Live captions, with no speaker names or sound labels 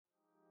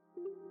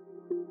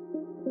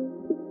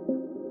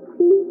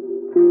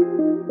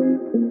Hello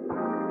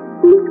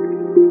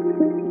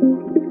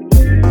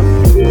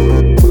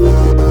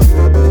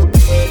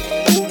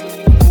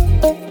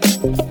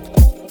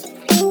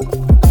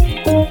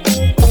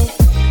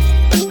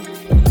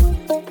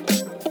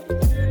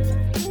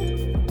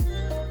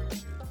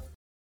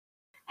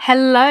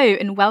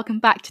and welcome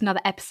back to another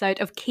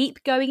episode of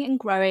Keep Going and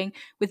Growing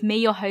with me,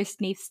 your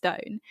host, Neve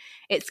Stone.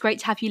 It's great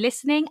to have you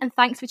listening and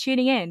thanks for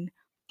tuning in.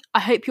 I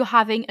hope you're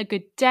having a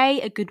good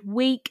day, a good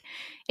week.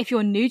 If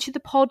you're new to the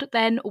pod,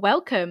 then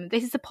welcome.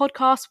 This is a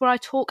podcast where I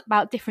talk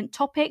about different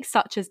topics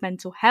such as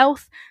mental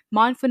health,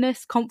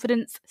 mindfulness,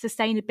 confidence,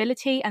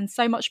 sustainability, and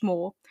so much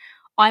more.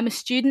 I'm a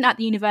student at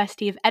the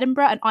University of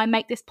Edinburgh and I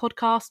make this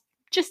podcast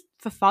just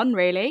for fun,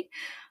 really.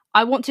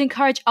 I want to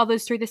encourage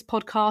others through this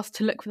podcast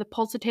to look for the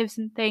positives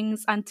in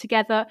things, and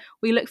together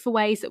we look for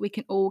ways that we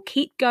can all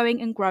keep going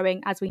and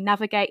growing as we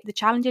navigate the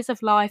challenges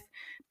of life,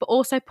 but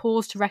also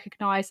pause to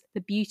recognise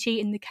the beauty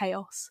in the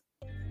chaos.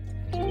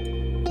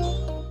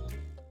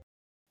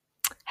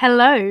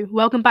 Hello,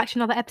 welcome back to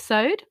another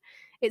episode.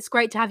 It's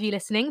great to have you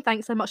listening.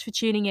 Thanks so much for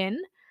tuning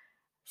in.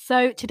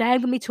 So today I'm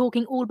going to be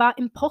talking all about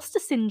imposter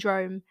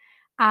syndrome.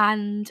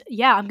 And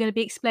I'm going to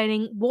be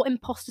explaining what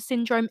imposter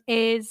syndrome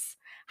is,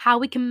 how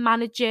we can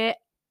manage it.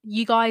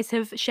 You guys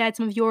have shared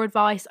some of your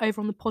advice over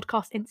on the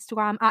podcast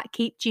Instagram at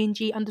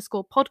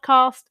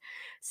keepgng_podcast.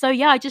 So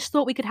I just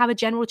thought we could have a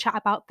general chat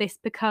about this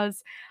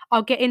because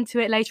I'll get into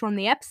it later on in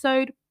the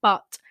episode.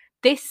 But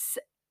this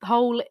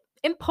whole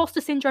imposter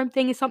syndrome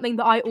thing is something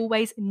that I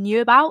always knew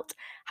about.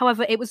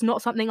 However, it was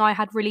not something I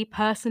had really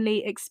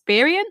personally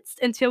experienced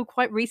until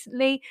quite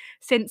recently,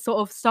 since sort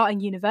of starting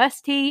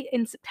university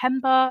in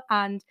September.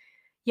 And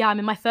I'm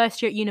in my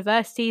first year at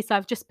university, so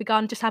I've just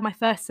had my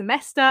first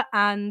semester.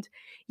 And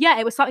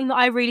it was something that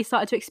I really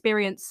started to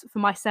experience for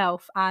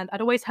myself. And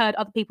I'd always heard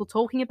other people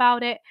talking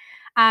about it.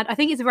 And I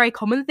think it's a very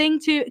common thing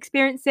to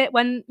experience it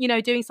when,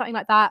 doing something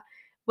like that,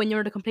 when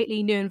you're in a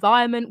completely new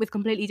environment with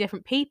completely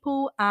different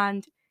people.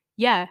 And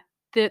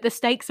the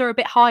stakes are a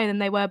bit higher than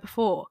they were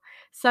before.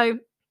 So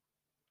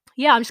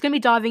I'm just going to be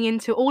diving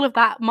into all of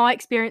that, my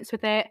experience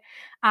with it,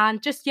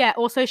 and just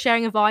also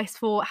sharing advice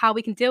for how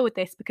we can deal with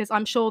this, because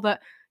I'm sure that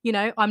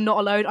I'm not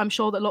alone. I'm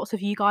sure that lots of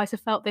you guys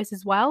have felt this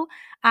as well.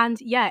 And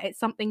it's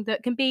something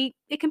that can be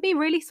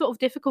really sort of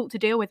difficult to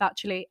deal with,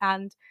 actually.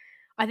 And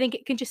I think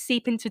it can just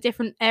seep into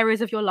different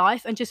areas of your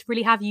life and just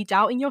really have you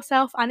doubting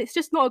yourself. And it's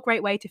just not a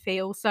great way to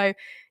feel. So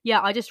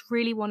I just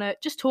really want to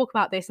just talk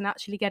about this and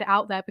actually get it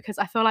out there, because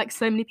I feel like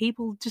so many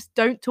people just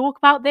don't talk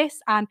about this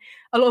and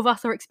a lot of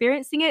us are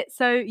experiencing it.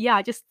 So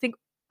I just think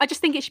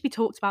it should be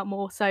talked about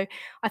more. So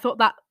I thought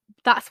that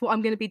that's what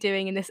I'm going to be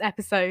doing in this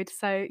episode.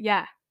 So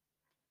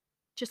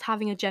just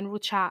having a general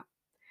chat.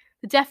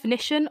 The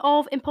definition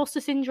of imposter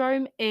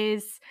syndrome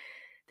is,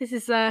 this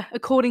is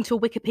according to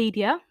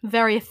Wikipedia,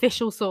 very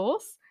official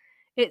source.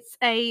 It's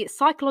a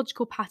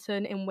psychological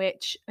pattern in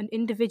which an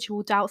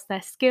individual doubts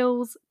their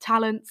skills,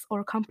 talents, or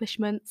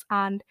accomplishments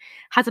and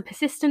has a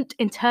persistent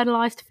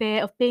internalized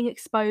fear of being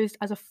exposed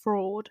as a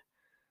fraud.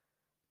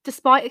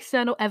 Despite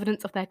external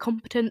evidence of their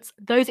competence,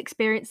 those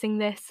experiencing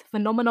this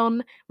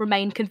phenomenon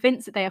remain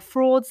convinced that they are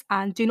frauds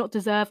and do not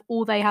deserve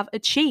all they have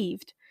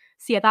achieved.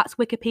 So that's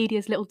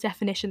Wikipedia's little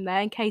definition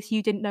there, in case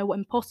you didn't know what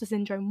imposter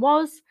syndrome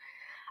was.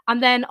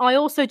 And then I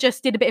also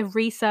just did a bit of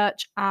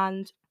research,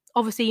 and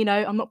obviously,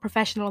 I'm not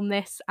professional on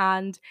this.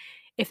 And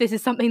if this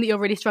is something that you're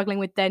really struggling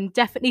with, then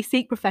definitely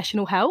seek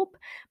professional help.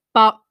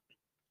 But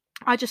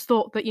I just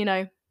thought that,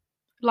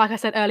 like I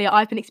said earlier,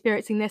 I've been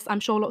experiencing this. I'm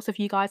sure lots of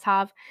you guys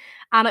have.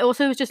 And I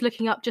also was just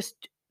looking up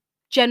just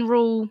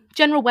general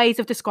ways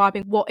of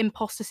describing what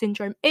imposter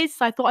syndrome is.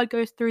 So I thought I'd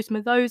go through some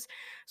of those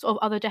sort of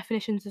other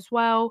definitions as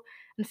well,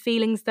 and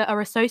feelings that are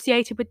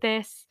associated with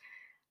this.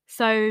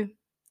 So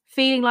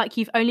feeling like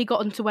you've only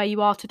gotten to where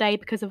you are today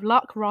because of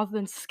luck rather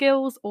than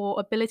skills or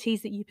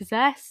abilities that you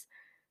possess,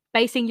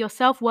 basing your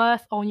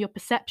self-worth on your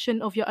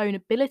perception of your own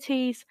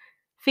abilities,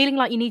 feeling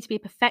like you need to be a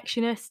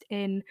perfectionist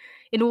in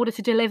order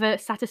to deliver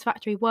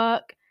satisfactory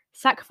work,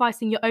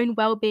 sacrificing your own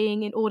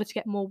well-being in order to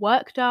get more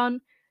work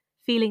done,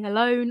 feeling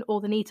alone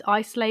or the need to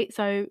isolate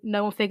so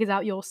no one figures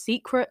out your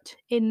secret,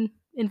 in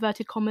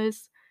inverted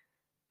commas,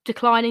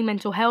 declining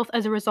mental health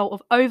as a result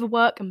of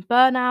overwork and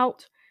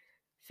burnout,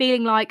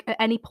 feeling like at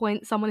any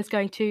point someone is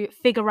going to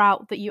figure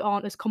out that you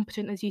aren't as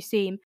competent as you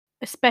seem,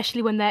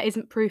 especially when there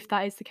isn't proof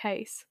that is the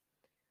case.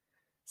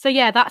 So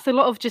that's a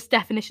lot of just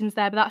definitions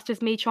there, but that's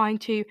just me trying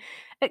to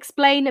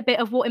explain a bit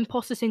of what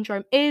imposter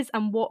syndrome is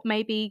and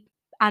maybe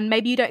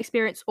you don't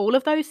experience all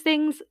of those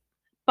things,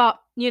 but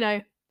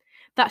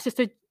that's just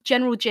a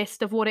general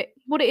gist of what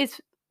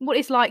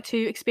it's like to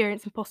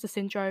experience imposter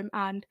syndrome.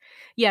 And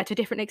to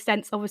different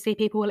extents, obviously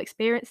people will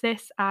experience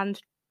this.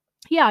 And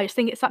I just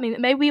think it's something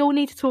that maybe we all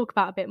need to talk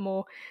about a bit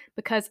more,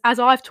 because as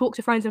I've talked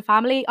to friends and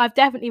family, I've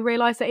definitely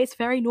realised that it's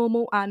very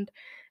normal and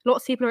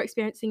lots of people are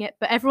experiencing it,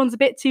 but everyone's a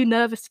bit too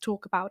nervous to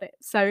talk about it.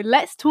 So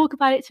let's talk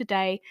about it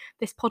today.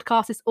 This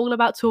podcast is all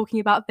about talking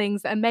about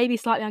things that are maybe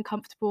slightly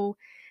uncomfortable,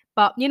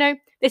 But,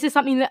 this is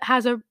something that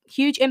has a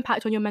huge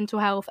impact on your mental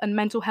health, and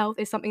mental health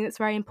is something that's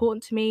very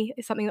important to me.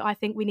 It's something that I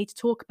think we need to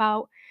talk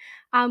about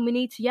and we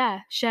need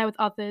to, share with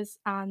others.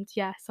 And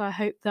so I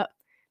hope that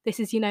this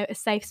is, a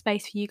safe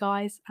space for you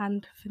guys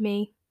and for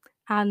me,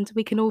 and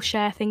we can all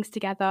share things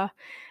together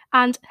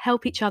and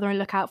help each other and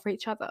look out for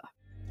each other.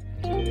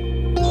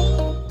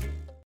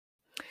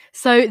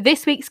 So,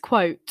 this week's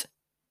quote: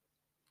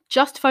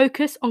 just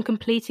focus on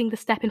completing the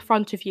step in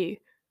front of you.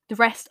 The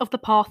rest of the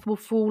path will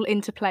fall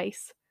into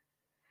place.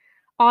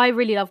 I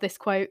really love this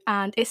quote,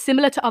 and it's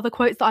similar to other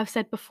quotes that I've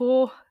said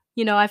before.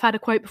 I've had a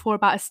quote before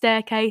about a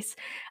staircase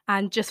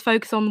and just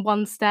focus on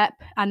one step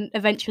and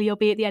eventually you'll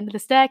be at the end of the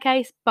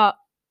staircase. But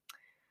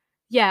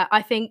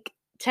I think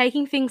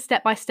taking things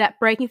step by step,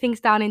 breaking things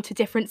down into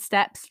different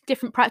steps,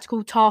 different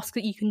practical tasks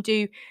that you can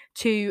do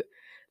to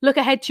look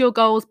ahead to your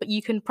goals, but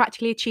you can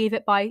practically achieve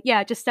it by,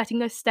 just setting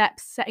those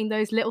steps, setting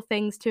those little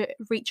things to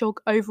reach your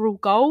overall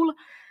goal.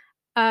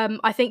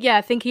 I think,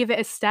 thinking of it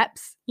as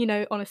steps,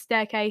 on a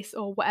staircase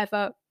or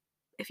whatever,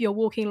 if you're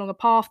walking along a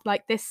path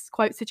like this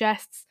quote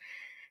suggests,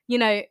 you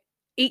know,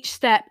 each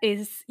step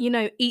is,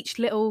 each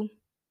little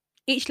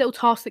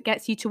task that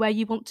gets you to where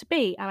you want to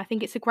be. And I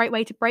think it's a great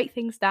way to break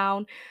things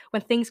down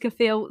when things can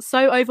feel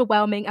so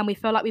overwhelming and we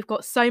feel like we've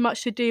got so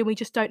much to do and we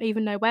just don't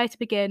even know where to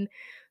begin.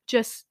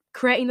 Just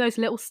creating those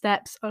little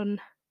steps on,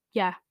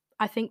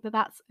 I think that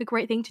that's a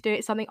great thing to do.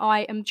 It's something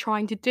I am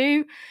trying to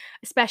do,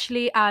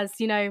 especially as,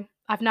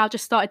 I've now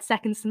just started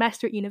second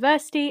semester at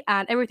university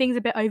and everything's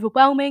a bit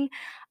overwhelming.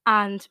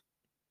 And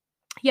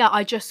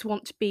I just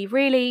want to be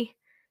really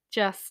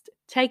just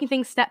taking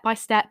things step by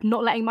step,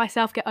 not letting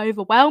myself get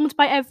overwhelmed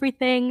by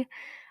everything.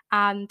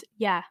 And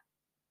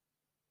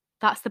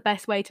that's the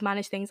best way to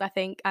manage things, I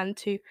think, and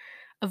to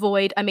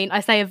avoid, I mean, I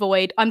say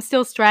avoid, I'm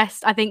still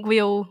stressed. I think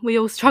we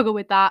all struggle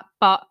with that,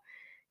 but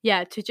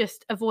to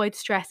just avoid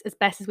stress as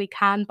best as we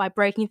can by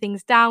breaking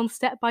things down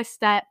step by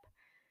step.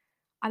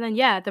 And then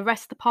the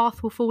rest of the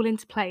path will fall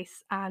into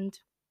place and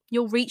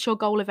you'll reach your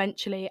goal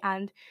eventually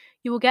and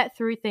you will get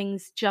through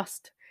things.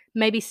 Just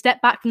maybe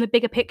step back from the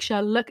bigger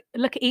picture, look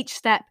at each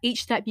step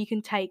you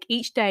can take,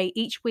 each day,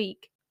 each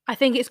week. I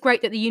think it's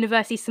great that the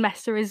university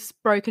semester is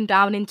broken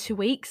down into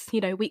weeks,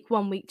 week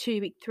 1, week 2,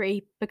 week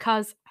 3,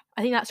 because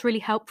I think that's really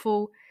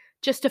helpful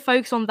just to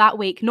focus on that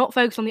week, not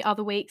focus on the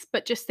other weeks,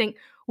 but just think,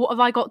 what have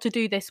I got to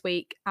do this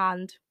week?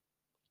 And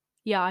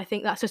I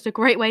think that's just a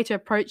great way to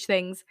approach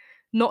things,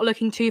 not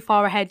looking too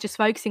far ahead, just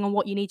focusing on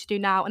what you need to do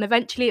now, and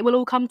eventually it will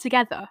all come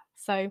together.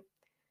 So,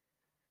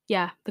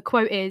 the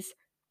quote is,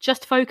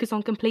 just focus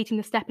on completing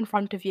the step in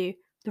front of you.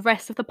 The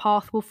rest of the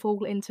path will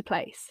fall into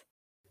place.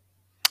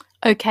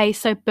 Okay,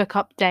 so book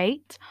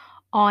update.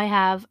 I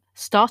have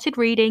started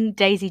reading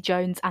Daisy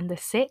Jones and the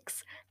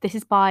Six. This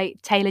is by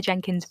Taylor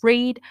Jenkins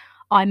Reid.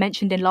 I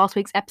mentioned in last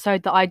week's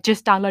episode that I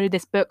just downloaded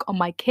this book on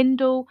my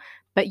Kindle.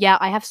 But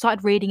I have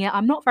started reading it.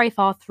 I'm not very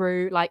far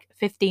through, like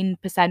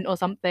 15% or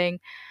something.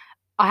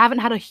 I haven't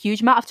had a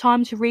huge amount of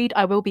time to read,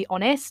 I will be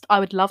honest. I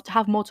would love to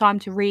have more time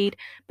to read,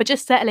 but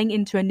just settling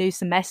into a new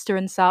semester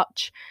and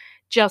such,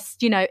 just,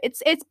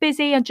 it's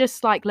busy and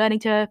just like learning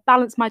to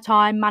balance my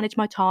time, manage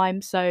my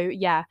time. So,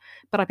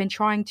 but I've been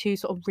trying to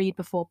sort of read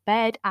before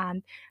bed,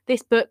 and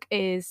this book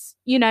is,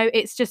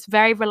 it's just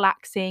very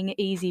relaxing,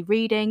 easy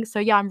reading.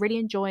 So, I'm really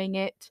enjoying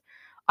it.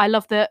 I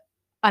love that.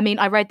 I mean,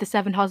 I read The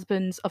Seven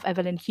Husbands of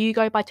Evelyn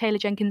Hugo by Taylor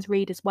Jenkins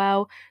Reid as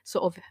well,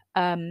 sort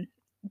of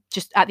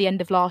just at the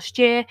end of last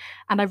year,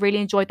 and I really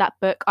enjoyed that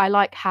book. I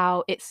like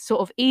how it's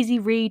sort of easy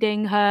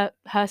reading, her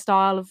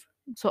style of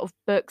sort of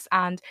books,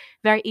 and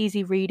very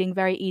easy reading,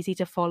 very easy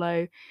to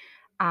follow,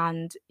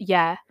 and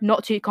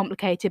not too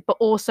complicated, but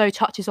also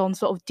touches on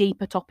sort of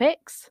deeper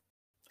topics.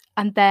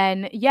 And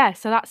then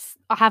so that's,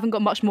 I haven't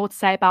got much more to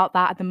say about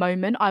that at the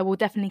moment. I will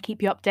definitely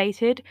keep you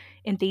updated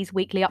in these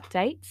weekly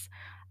updates.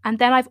 And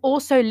then I've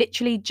also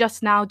literally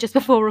just now, just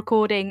before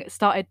recording,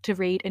 started to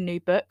read a new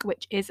book,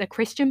 which is a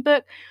Christian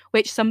book,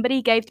 which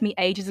somebody gave to me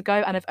ages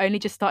ago and I've only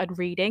just started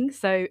reading.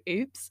 So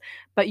oops.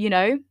 But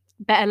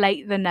better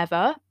late than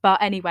never.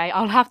 But anyway,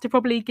 I'll have to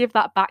probably give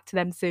that back to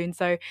them soon.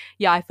 So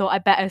I thought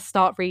I'd better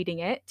start reading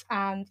it.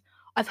 And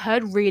I've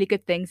heard really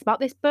good things about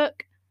this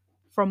book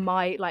from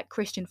my like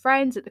Christian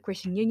friends at the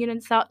Christian Union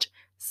and such.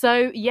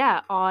 So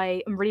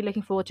I am really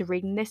looking forward to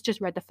reading this.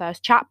 Just read the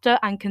first chapter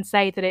and can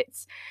say that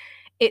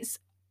it's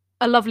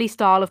a lovely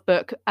style of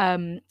book.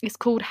 It's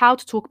called How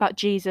to Talk About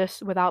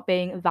Jesus Without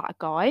Being That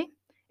Guy.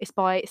 It's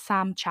by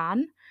Sam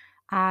Chan.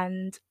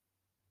 And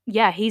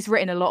he's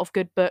written a lot of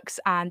good books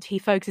and he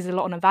focuses a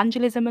lot on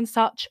evangelism and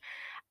such.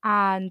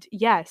 And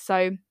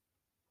so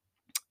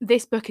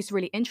this book is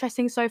really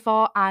interesting so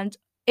far, and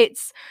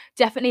it's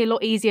definitely a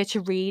lot easier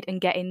to read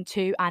and get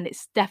into, and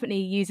it's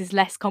definitely uses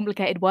less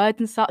complicated words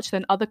and such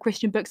than other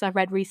Christian books I've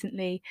read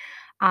recently.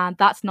 And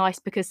that's nice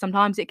because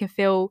sometimes it can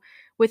feel,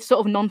 with sort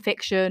of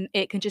non-fiction,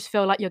 it can just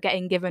feel like you're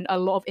getting given a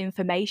lot of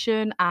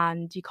information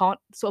and you can't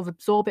sort of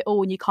absorb it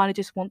all, and you kind of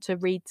just want to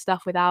read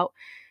stuff without,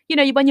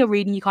 when you're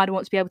reading, you kind of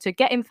want to be able to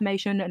get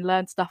information and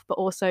learn stuff, but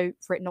also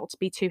for it not to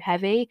be too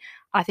heavy.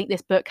 I think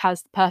this book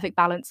has the perfect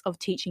balance of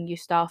teaching you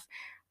stuff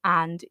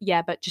And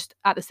yeah, but just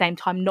at the same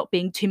time, not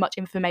being too much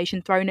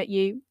information thrown at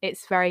you.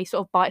 It's very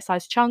sort of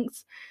bite-sized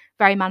chunks,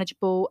 very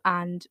manageable,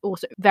 and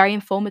also very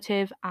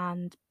informative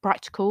and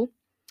practical.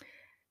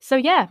 So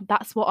yeah,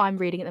 that's what I'm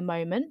reading at the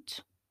moment.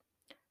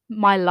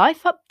 My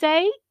life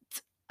update.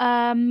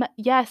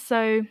 Yeah,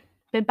 so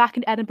been back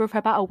in Edinburgh for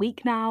about a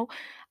week now,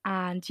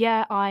 and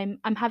yeah, I'm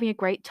having a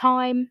great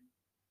time.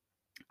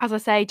 As I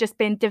say, just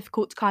been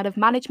difficult to kind of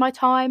manage my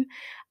time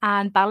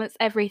and balance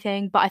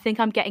everything, but I think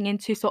I'm getting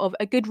into sort of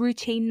a good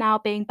routine now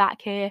being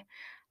back here.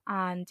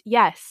 And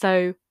yeah,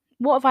 so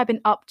what have I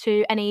been up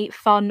to? Any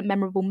fun,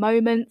 memorable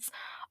moments?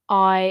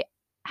 I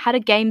had a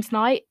games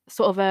night,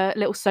 sort of a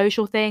little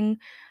social thing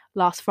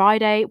last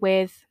Friday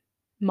with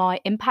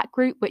my impact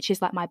group, which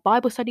is like my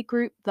Bible study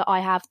group that I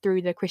have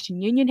through the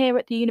Christian Union here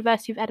at the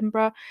University of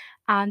Edinburgh.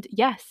 And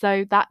yeah,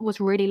 so that was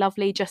really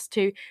lovely just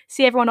to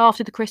see everyone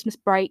after the Christmas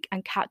break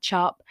and catch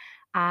up.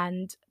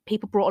 And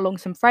people brought along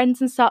some friends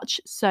and such.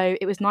 So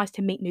it was nice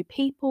to meet new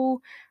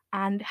people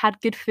and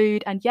had good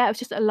food. And yeah, it was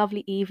just a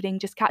lovely evening,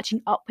 just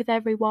catching up with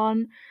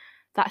everyone.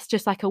 That's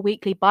just like a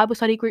weekly Bible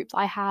study group that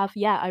I have.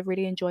 Yeah, I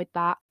really enjoyed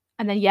that.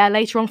 And then, yeah,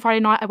 later on Friday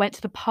night, I went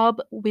to the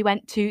pub. We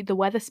went to the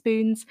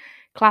Weatherspoons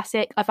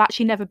Classic. I've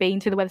actually never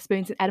been to the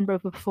Weatherspoons in Edinburgh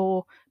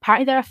before.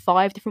 Apparently, there are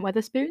 5 different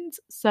Weatherspoons.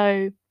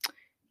 So,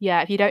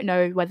 yeah, if you don't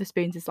know,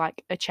 Weatherspoons is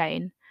like a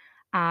chain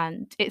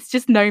and it's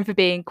just known for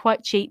being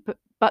quite cheap,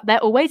 but they're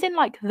always in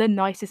like the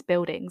nicest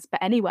buildings.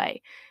 But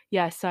anyway,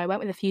 yeah, so I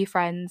went with a few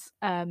friends,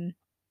 and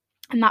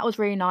that was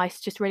really nice,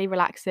 just really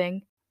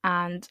relaxing.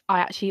 And I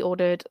actually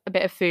ordered a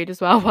bit of food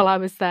as well while I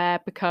was there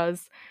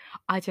because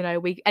I don't know,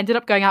 we ended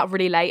up going out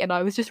really late and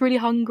I was just really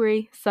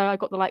hungry. So I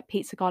got the like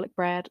pizza garlic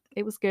bread.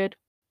 It was good.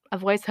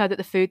 I've always heard that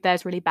the food there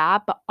is really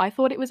bad, but I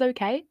thought it was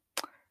okay.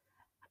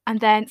 And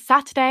then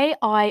Saturday,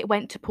 I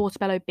went to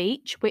Portobello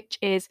Beach, which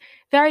is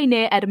very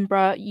near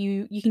Edinburgh.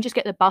 You can just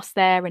get the bus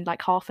there in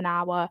like half an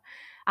hour.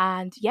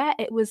 And yeah,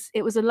 it was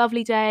a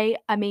lovely day.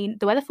 I mean,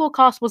 the weather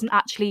forecast wasn't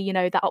actually,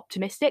 that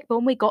optimistic, but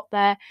when we got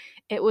there,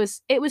 it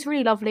was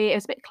really lovely. It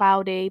was a bit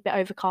cloudy, a bit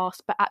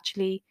overcast, but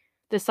actually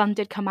the sun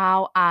did come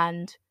out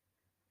and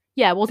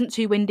yeah, it wasn't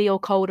too windy or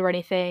cold or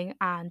anything.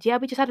 And yeah,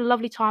 we just had a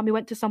lovely time. We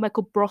went to somewhere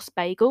called Bros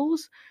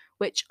Bagels,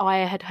 which I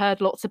had heard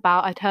lots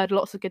about. I'd heard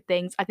lots of good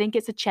things. I think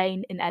it's a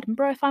chain in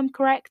Edinburgh, if I'm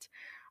correct.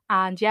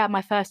 And yeah,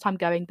 my first time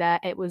going there,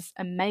 it was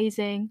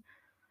amazing.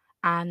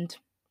 And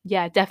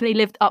yeah, definitely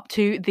lived up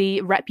to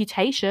the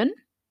reputation.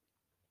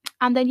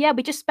 And then yeah,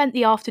 we just spent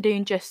the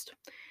afternoon just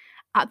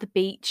at the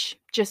beach.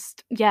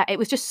 Just yeah, it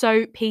was just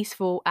so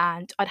peaceful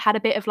and I'd had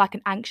a bit of like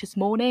an anxious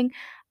morning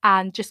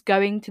and just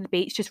going to the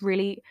beach just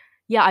really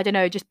yeah, I don't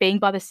know, just being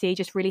by the sea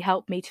just really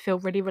helped me to feel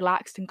really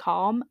relaxed and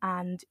calm.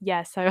 And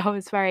yeah, so I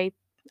was very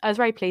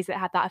pleased that it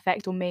had that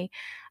effect on me.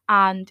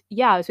 And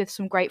yeah, I was with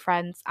some great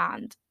friends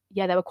and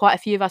yeah, there were quite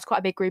a few of us, quite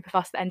a big group of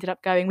us that ended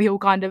up going. We all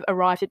kind of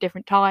arrived at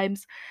different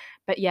times.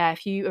 But yeah,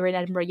 if you are in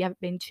Edinburgh, you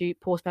haven't been to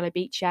Portobello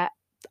Beach yet,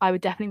 I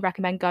would definitely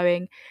recommend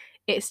going.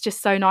 It's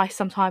just so nice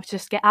sometimes to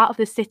just get out of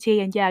the city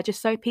and yeah,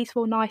 just so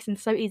peaceful, nice and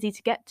so easy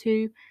to get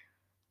to.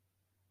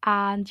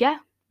 And yeah,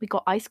 we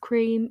got ice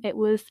cream. It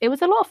was a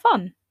lot of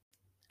fun.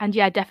 And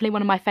yeah, definitely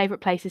one of my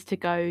favorite places to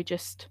go.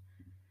 Just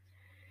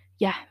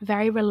yeah,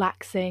 very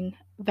relaxing,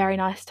 very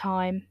nice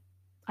time.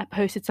 I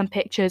posted some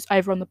pictures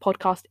over on the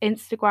podcast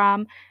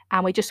Instagram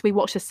and we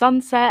watched the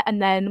sunset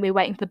and then we were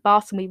waiting for the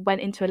bus and we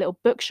went into a little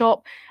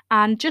bookshop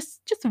and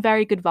just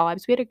very good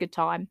vibes. We had a good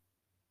time.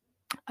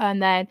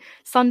 And then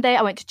Sunday,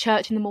 I went to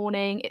church in the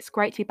morning. It's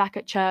great to be back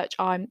at church.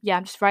 I'm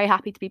just very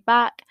happy to be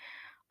back.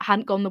 I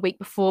hadn't gone the week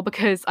before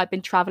because I'd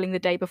been traveling the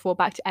day before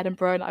back to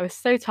Edinburgh and I was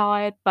so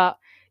tired. But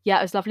yeah,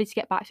 it was lovely to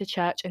get back to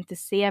church and to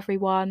see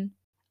everyone.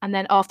 And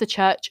then after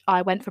church,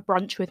 I went for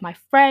brunch with my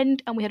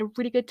friend and we had a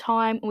really good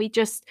time. And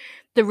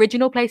the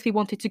original place we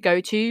wanted to go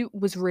to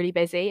was really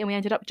busy and we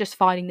ended up just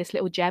finding this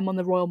little gem on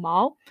the Royal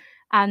Mile.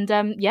 And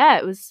yeah,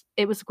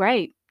 it was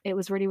great. It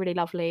was really, really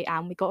lovely.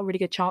 And we got a really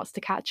good chance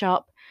to catch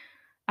up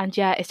and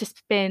yeah, it's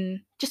just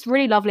been just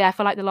really lovely. I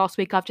feel like the last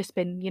week I've just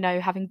been,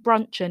 having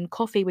brunch and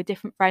coffee with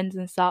different friends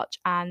and such.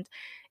 And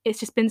it's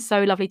just been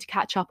so lovely to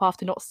catch up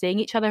after not seeing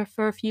each other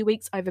for a few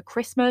weeks over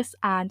Christmas.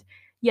 And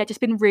yeah,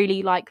 just been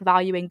really like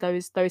valuing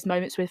those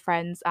moments with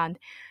friends. And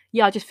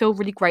yeah, I just feel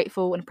really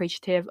grateful and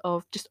appreciative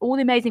of just all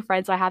the amazing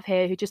friends I have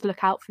here who just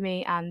look out for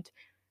me. And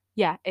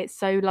yeah, it's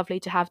so lovely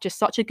to have just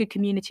such a good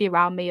community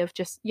around me of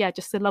just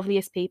the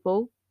loveliest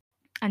people.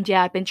 And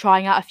yeah, I've been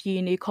trying out a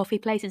few new coffee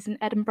places in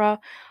Edinburgh.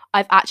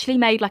 I've actually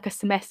made like a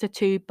semester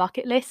 2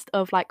 bucket list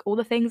of like all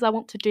the things I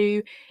want to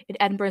do in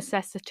Edinburgh in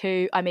semester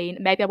 2. I mean,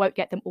 maybe I won't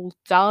get them all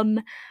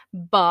done,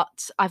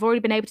 but I've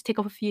already been able to tick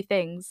off a few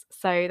things.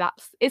 So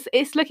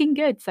it's looking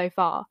good so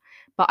far.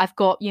 But I've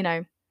got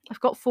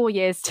 4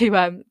 years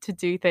to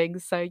do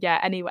things. So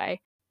yeah,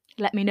 anyway,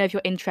 let me know if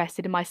you're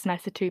interested in my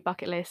semester 2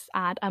 bucket list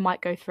and I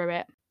might go through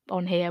it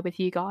on here with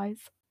you guys.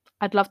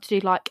 I'd love to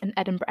do like an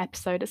Edinburgh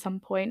episode at some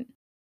point.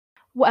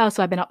 What else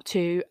have I been up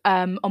to?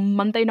 On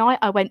Monday night,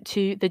 I went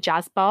to the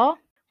Jazz Bar,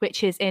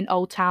 which is in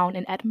Old Town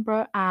in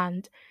Edinburgh,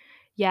 and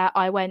yeah,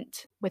 I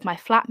went with my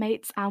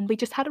flatmates and we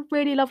just had a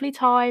really lovely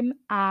time.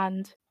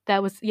 And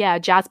there was, yeah, a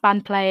jazz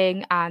band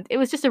playing, and it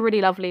was just a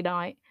really lovely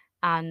night.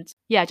 And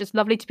yeah, just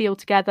lovely to be all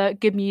together.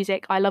 Good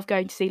music. I love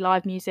going to see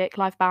live music,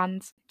 live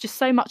bands. Just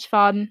so much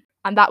fun.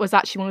 And that was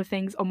actually one of the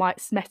things on my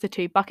semester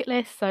 2 bucket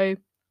list. So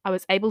I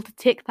was able to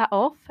tick that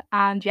off.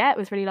 And yeah, it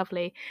was really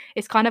lovely.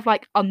 It's kind of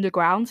like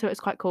underground, so it's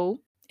quite cool.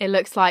 It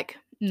looks like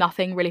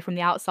nothing really from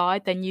the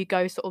outside. Then you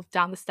go sort of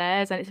down the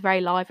stairs and it's very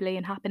lively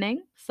and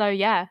happening. So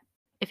yeah,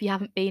 if you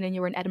haven't been and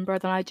you're in Edinburgh,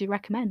 then I do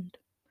recommend.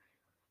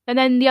 And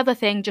then the other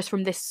thing just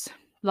from this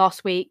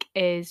last week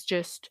is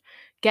just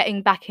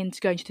getting back into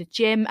going to the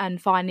gym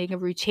and finding a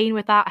routine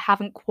with that. I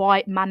haven't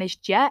quite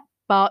managed yet,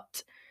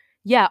 but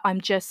yeah,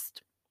 I'm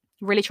just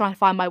really trying to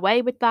find my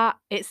way with that.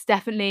 It's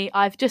definitely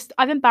I've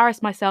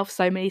embarrassed myself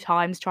so many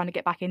times trying to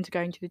get back into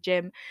going to the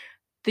gym.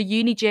 The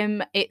uni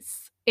gym,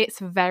 it's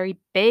very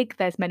big.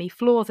 There's many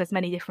floors, there's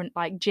many different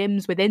like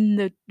gyms within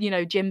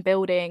the, gym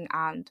building.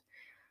 And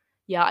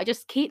yeah, I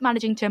just keep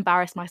managing to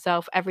embarrass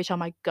myself every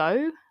time I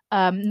go.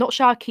 Not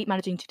sure I keep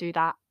managing to do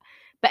that,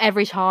 but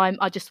every time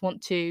I just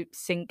want to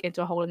sink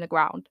into a hole in the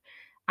ground.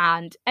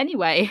 And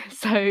anyway,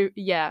 so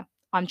yeah,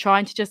 I'm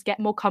trying to just get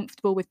more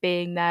comfortable with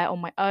being there on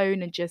my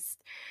own and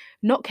just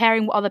not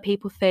caring what other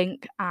people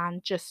think,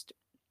 and just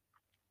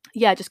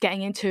yeah, just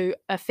getting into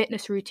a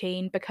fitness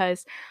routine,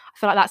 because I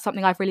feel like that's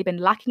something I've really been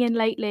lacking in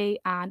lately.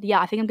 And yeah,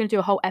 I think I'm going to do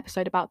a whole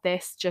episode about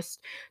this,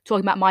 just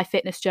talking about my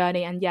fitness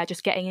journey, and yeah,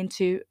 just getting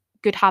into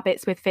good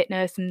habits with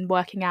fitness and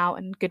working out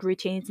and good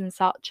routines and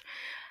such.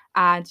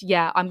 And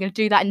yeah, I'm going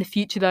to do that in the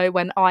future though,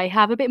 when I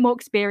have a bit more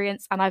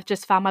experience and I've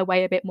just found my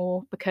way a bit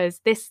more,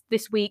 because this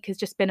week has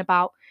just been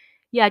about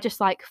yeah, just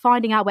like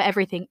finding out where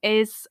everything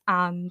is,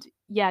 and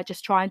yeah,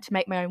 just trying to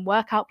make my own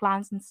workout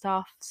plans and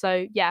stuff.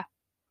 So yeah,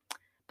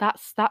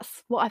 that's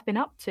what I've been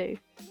up to.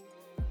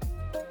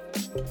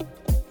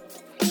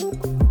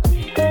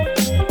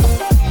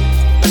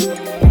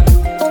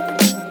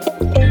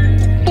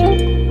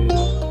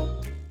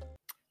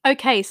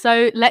 Okay,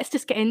 so let's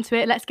just get into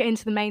it. Let's get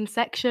into the main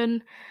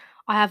section.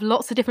 I have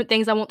lots of different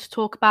things I want to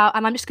talk about,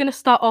 and I'm just going to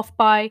start off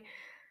by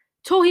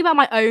talking about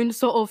my own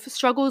sort of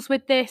struggles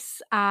with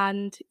this.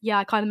 And yeah,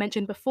 I kind of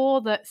mentioned before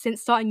that since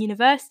starting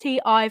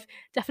university, I've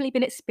definitely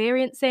been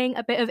experiencing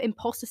a bit of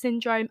imposter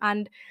syndrome.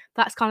 And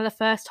that's kind of the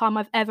first time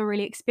I've ever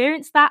really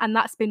experienced that. And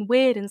that's been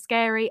weird and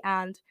scary.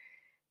 And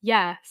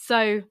yeah,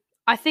 so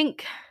I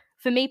think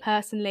for me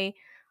personally,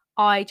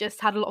 I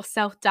just had a lot of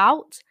self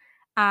doubt.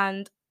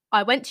 And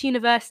I went to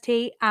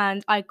university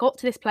and I got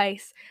to this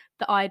place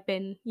that I'd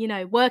been,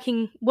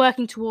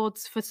 working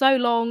towards for so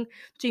long,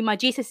 doing my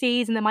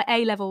GCSEs and then my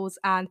A levels.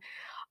 And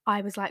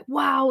I was like,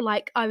 wow,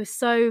 like I was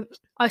so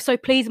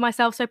pleased with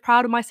myself, so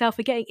proud of myself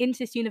for getting into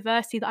this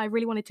university that I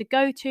really wanted to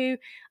go to.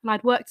 And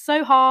I'd worked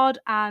so hard.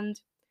 And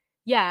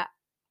yeah,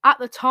 at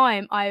the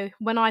time, I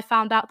when I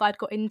found out that I'd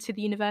got into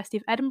the University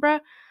of Edinburgh,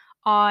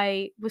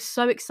 I was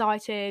so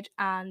excited.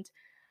 And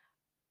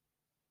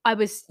I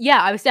was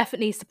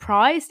definitely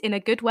surprised in a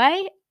good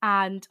way,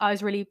 and I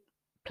was really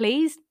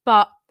pleased.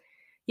 But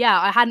yeah,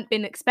 I hadn't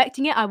been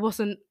expecting it. I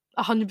wasn't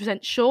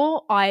 100%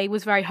 sure. I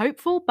was very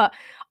hopeful, but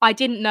I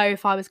didn't know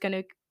if I was going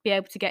to be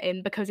able to get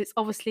in, because it's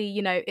obviously,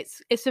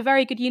 it's a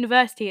very good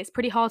university. It's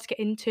pretty hard to get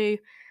into.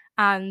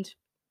 And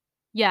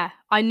yeah,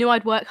 I knew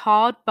I'd work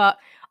hard, but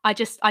I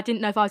didn't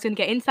know if I was going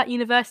to get into that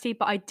university,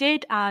 but I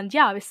did. And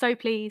yeah, I was so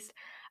pleased.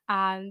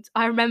 And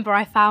I remember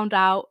I found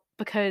out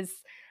because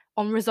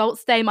on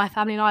results day my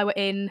family and I were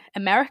in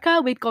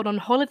America. We'd gone on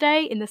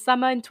holiday in the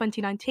summer in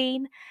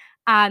 2019.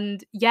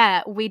 And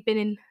yeah, we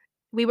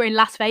were in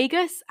Las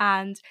Vegas,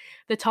 and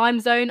the time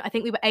zone, I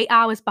think we were 8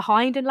 hours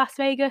behind in Las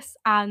Vegas.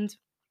 And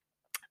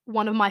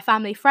one of my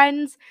family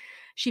friends,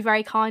 she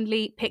very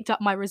kindly picked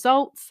up my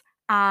results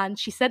and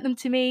she sent them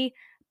to me.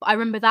 But I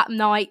remember that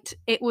night,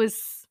 it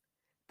was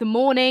the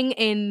morning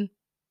in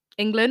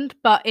England,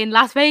 but in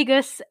Las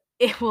Vegas,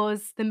 it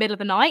was the middle of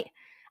the night.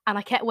 And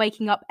I kept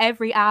waking up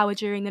every hour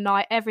during the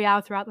night, every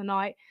hour throughout the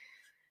night,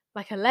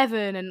 like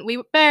 11. And we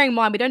were, bearing in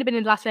mind, we'd only been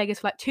in Las Vegas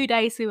for like 2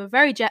 days, so we were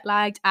very jet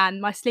lagged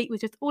and my sleep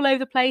was just all over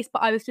the place.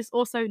 But I was just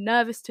also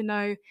nervous to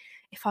know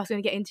if I was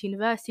going to get into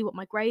university, what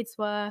my grades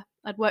were.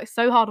 I'd worked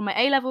so hard on my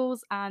A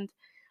levels and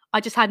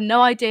I just had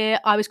no idea.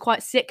 I was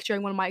quite sick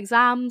during one of my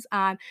exams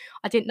and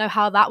I didn't know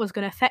how that was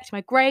going to affect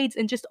my grades,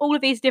 and just all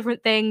of these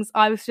different things.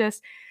 I was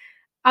just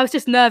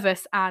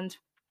nervous. And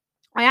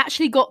I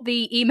actually got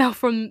the email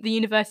from the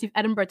University of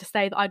Edinburgh to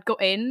say that I'd got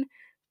in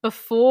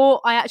before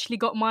I actually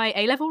got my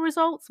A level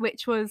results,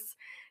 which was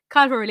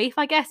kind of a relief,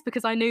 I guess,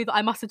 because I knew that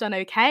I must have done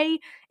okay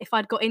if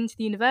I'd got into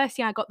the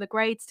university and I got the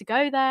grades to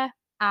go there.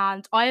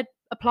 And I had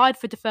applied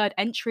for deferred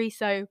entry,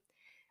 so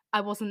I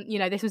wasn't,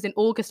 this was in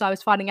August, I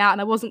was finding out, and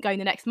I wasn't going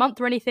the next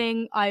month or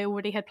anything. I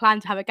already had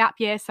planned to have a gap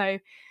year, so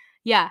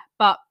yeah,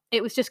 but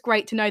it was just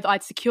great to know that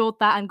I'd secured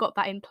that and got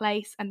that in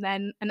place. And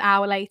then an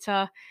hour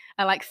later,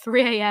 at like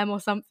 3 a.m. or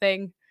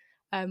something,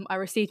 I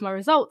received my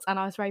results and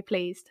I was very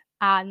pleased.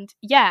 And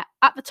yeah,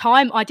 at the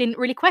time, I didn't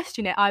really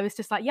question it. I was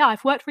just like, yeah,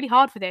 I've worked really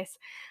hard for this.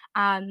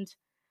 And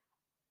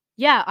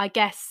yeah, I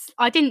guess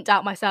I didn't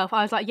doubt myself.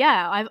 I was like,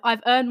 "Yeah,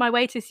 I've earned my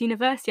way to this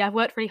university. I've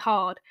worked really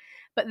hard."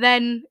 But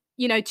then,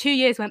 2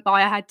 years went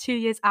by. I had 2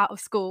 years out of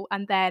school,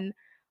 and then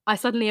I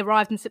suddenly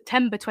arrived in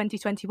September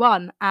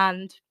 2021,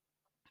 and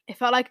it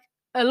felt like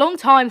a long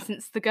time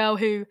since the girl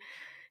who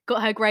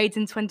got her grades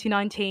in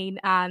 2019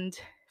 and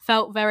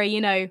felt very,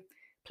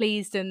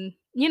 pleased and,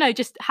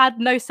 just had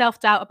no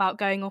self-doubt about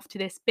going off to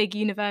this big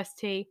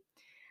university.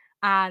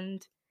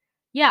 And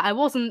yeah, I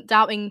wasn't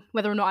doubting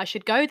whether or not I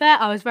should go there.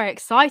 I was very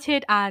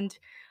excited, and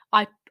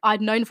I'd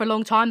known for a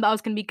long time that I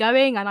was going to be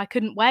going, and I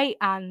couldn't wait.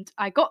 And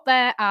I got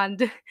there,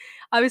 and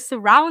I was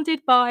surrounded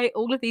by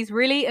all of these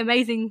really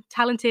amazing,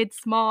 talented,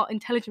 smart,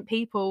 intelligent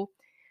people.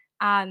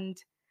 And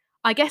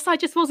I guess I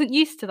just wasn't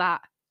used to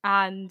that.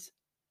 And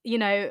you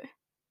know,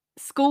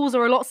 schools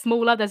are a lot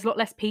smaller. There's a lot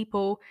less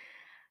people,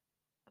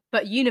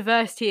 but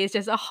university is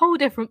just a whole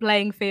different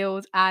playing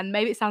field. And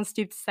maybe it sounds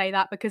stupid to say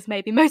that because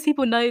maybe most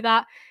people know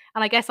that.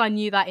 And I guess I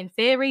knew that in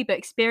theory, but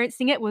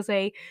experiencing it was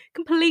a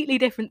completely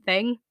different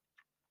thing.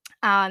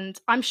 And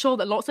I'm sure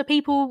that lots of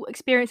people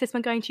experience this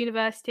when going to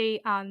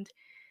university. And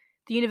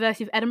the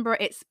University of Edinburgh,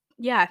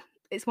 yeah,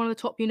 it's one of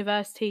the top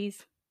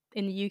universities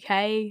in the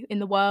UK, in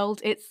the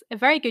world. It's a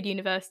very good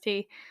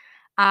university.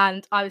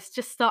 And I was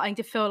just starting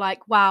to feel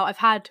like, wow,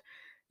 first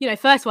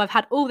of all, I've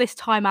had all this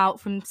time out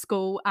from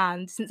school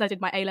and since I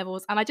did my A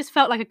levels, and I just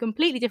felt like a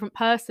completely different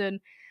person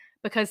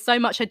because so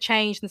much had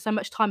changed and so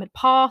much time had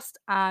passed.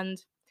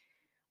 And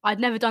I'd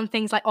never done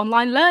things like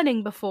online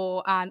learning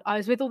before, and I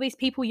was with all these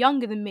people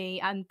younger than me,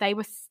 and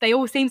they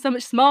all seemed so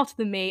much smarter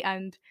than me.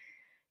 And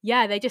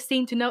yeah, they just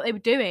seemed to know what they were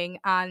doing.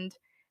 And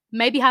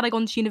maybe had I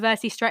gone to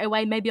university straight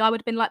away, maybe I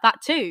would have been like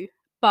that too.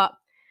 But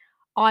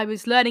I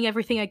was learning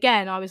everything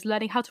again. I was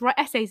learning how to write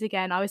essays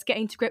again. I was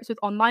getting to grips with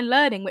online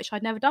learning, which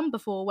I'd never done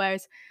before,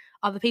 whereas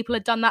other people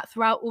had done that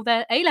throughout all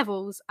their A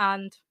levels.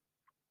 And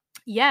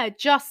yeah,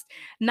 just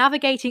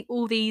navigating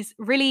all these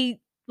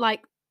really,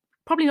 like,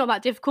 probably not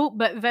that difficult,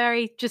 but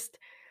very just,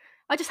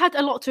 I just had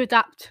a lot to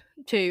adapt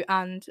to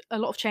and a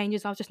lot of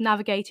changes. I was just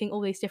navigating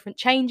all these different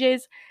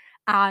changes.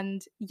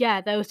 And yeah,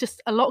 there was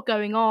just a lot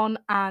going on.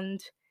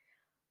 And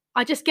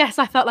I just guess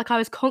I felt like I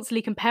was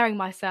constantly comparing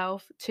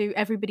myself to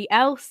everybody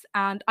else,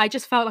 and I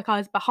just felt like I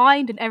was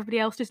behind and everybody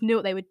else just knew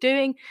what they were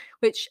doing,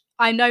 which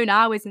I know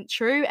now isn't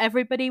true.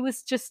 Everybody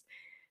was just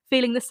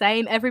feeling the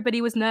same.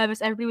 Everybody was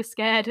nervous, everybody was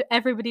scared,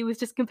 everybody was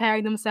just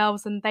comparing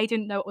themselves and they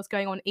didn't know what was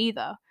going on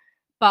either.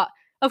 But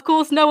of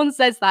course, no one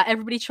says that.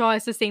 Everybody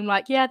tries to seem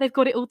like, yeah, they've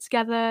got it all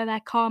together, they're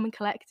calm and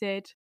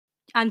collected.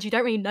 And you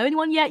don't really know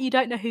anyone yet. You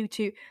don't know who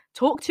to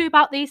talk to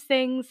about these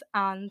things.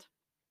 And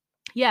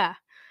yeah.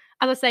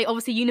 As I say,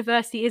 obviously,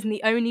 university isn't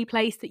the only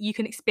place that you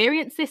can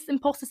experience this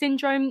imposter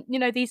syndrome,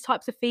 these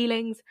types of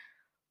feelings.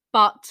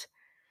 But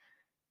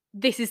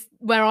this is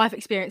where I've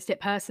experienced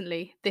it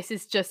personally. This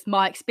is just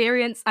my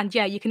experience. And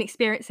yeah, you can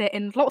experience it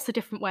in lots of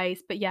different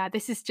ways. But yeah,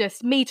 this is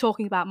just me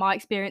talking about my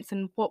experience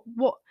and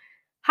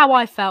how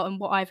I felt and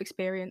what I've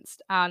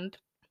experienced. And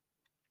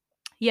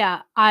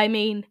yeah, I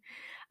mean,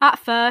 at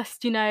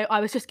first, I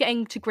was just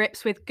getting to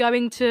grips with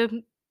going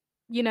to,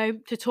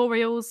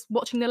 tutorials,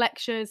 watching the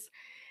lectures,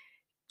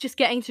 just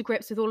getting to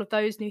grips with all of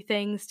those new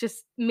things,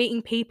 just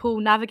meeting people,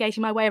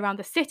 navigating my way around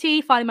the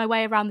city, finding my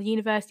way around the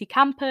university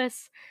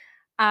campus.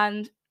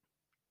 And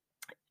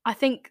I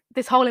think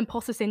this whole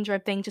imposter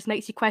syndrome thing just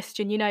makes you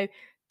question,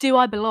 do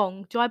I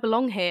belong? Do I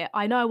belong here?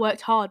 I know I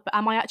worked hard, but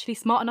am I actually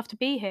smart enough to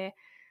be here?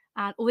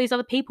 And all these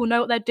other people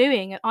know what they're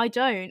doing and I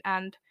don't.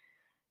 And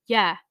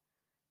yeah,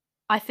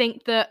 I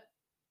think that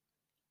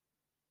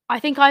I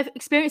think I've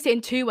experienced it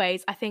in two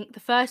ways. I think the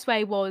first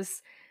way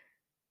was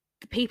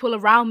the people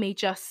around me,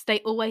 just they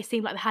always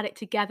seemed like they had it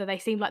together. They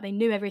seemed like they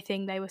knew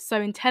everything. They were so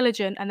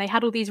intelligent and they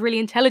had all these really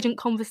intelligent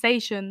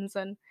conversations,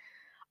 and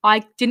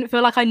I didn't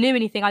feel like I knew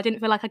anything. I didn't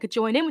feel like I could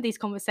join in with these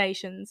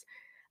conversations.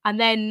 And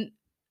then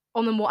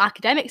on the more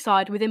academic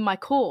side within my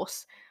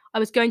course, I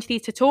was going to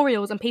these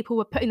tutorials and people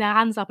were putting their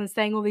hands up and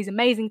saying all these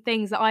amazing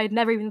things that I had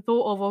never even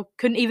thought of or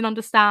couldn't even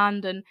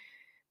understand. And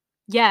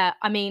yeah,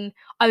 I mean,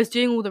 I was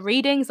doing all the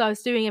readings, I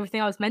was doing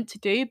everything I was meant to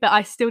do, but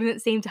I still didn't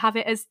seem to have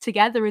it as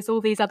together as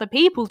all these other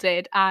people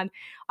did, and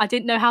I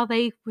didn't know how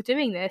they were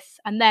doing this.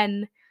 And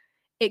then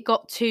it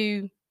got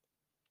to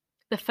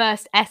the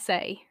first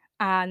essay,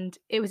 and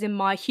it was in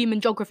my human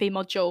geography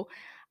module,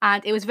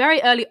 and it was very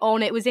early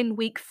on, it was in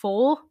week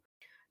 4.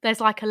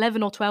 There's like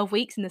 11 or 12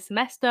 weeks in the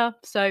semester,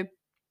 so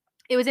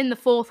it was in the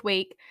 4th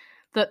week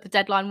that the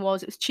deadline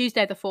was. It was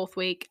Tuesday the 4th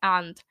week,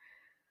 and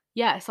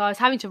yeah, so I was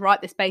having to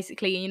write this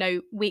basically,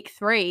 week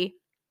 3,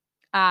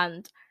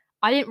 and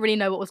I didn't really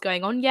know what was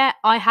going on yet.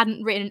 I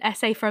hadn't written an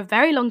essay for a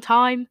very long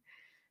time,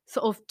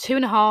 sort of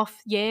 2.5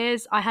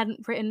 years. I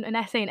hadn't written an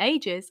essay in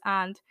ages,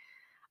 and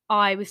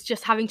I was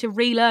just having to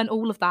relearn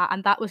all of that,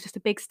 and that was just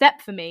a big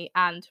step for me,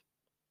 and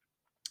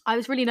I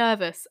was really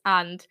nervous.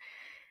 And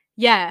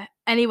yeah,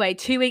 anyway,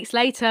 2 weeks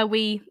later,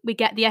 we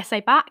get the essay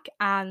back,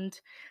 and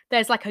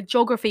there's like a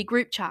geography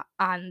group chat,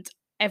 and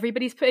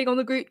everybody's putting on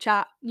the group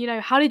chat,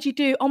 "How did you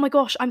do? Oh my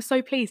gosh, I'm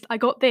so pleased. I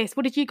got this.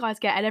 What did you guys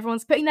get?" And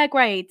everyone's putting their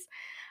grades.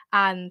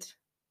 And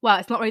well,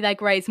 it's not really their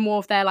grades, more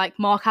of their, like,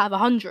 mark out of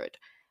 100.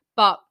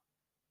 But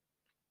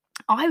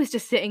I was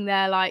just sitting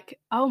there like,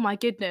 "Oh my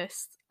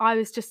goodness." I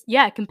was just,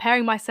 yeah,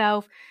 comparing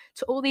myself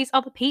to all these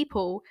other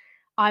people.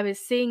 I was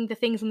seeing the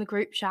things on the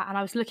group chat and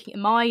I was looking at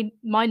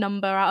my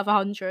number out of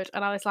 100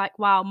 and I was like,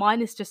 "Wow,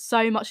 mine is just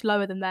so much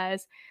lower than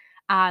theirs."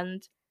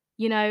 And,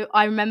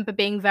 I remember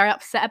being very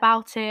upset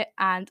about it,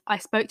 and I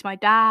spoke to my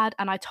dad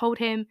and I told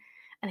him,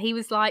 and he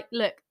was like,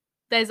 "Look,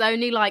 there's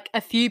only, like,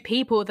 a few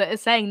people that are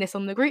saying this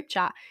on the group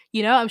chat.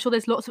 I'm sure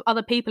there's lots of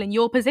other people in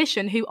your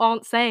position who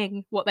aren't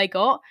saying what they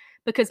got,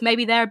 because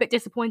maybe they're a bit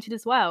disappointed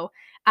as well."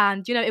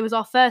 And, it was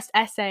our first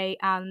essay,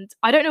 and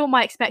I don't know what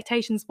my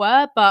expectations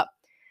were, but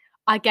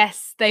I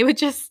guess they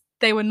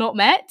were not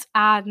met.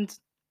 And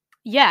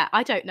yeah,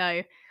 I don't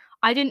know.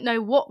 I didn't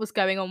know what was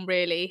going on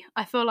really.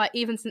 I feel like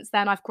even since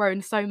then I've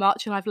grown so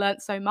much and I've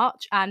learnt so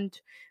much and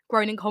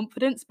grown in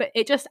confidence, but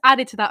it just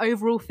added to that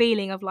overall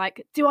feeling of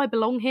like, do I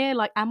belong here?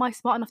 Like, am I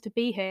smart enough to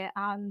be here?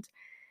 And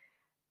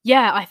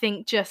yeah, I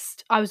think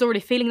just I was already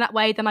feeling that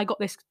way. Then I got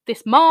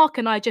this mark,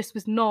 and I just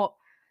was not.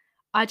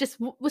 I just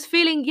was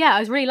feeling, yeah, I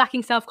was really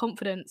lacking self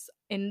confidence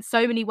in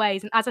so many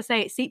ways. And as I say,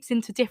 it seeps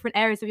into different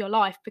areas of your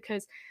life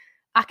because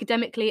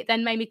academically, it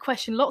then made me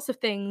question lots of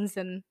things.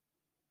 And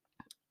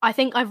I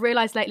think I've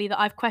realized lately that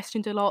I've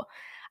questioned a lot.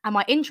 Am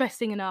I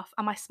interesting enough?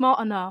 Am I smart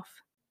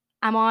enough?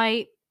 Am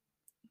I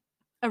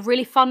a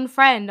really fun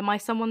friend? Am I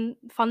someone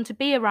fun to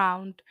be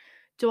around?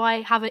 Do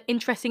I have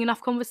interesting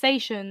enough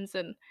conversations?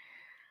 And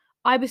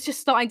I was just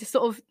starting to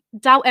sort of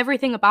doubt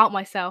everything about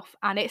myself,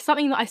 and it's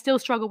something that I still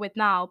struggle with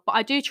now, but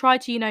I do try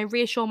to,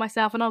 reassure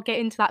myself, and I'll get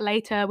into that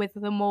later with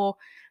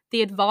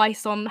the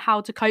advice on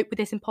how to cope with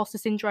this imposter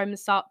syndrome and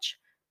such.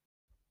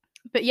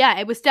 But yeah,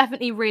 it was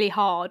definitely really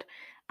hard,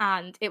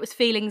 and it was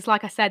feelings,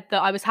 like I said,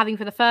 that I was having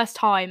for the first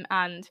time.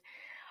 And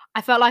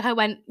I felt like I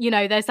went,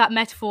 there's that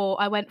metaphor,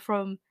 I went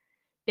from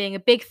being a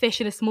big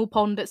fish in a small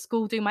pond at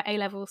school doing my A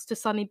levels to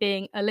suddenly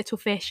being a little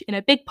fish in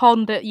a big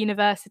pond at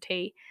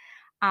university.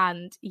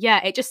 And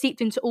yeah, it just seeped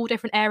into all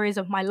different areas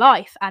of my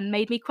life and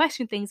made me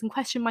question things and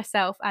question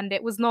myself. And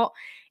it was not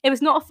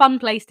a fun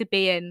place to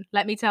be in,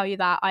 let me tell you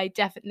that. I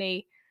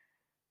definitely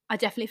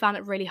found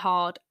it really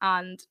hard.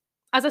 And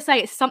as I say,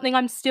 it's something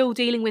I'm still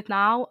dealing with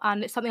now,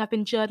 and it's something I've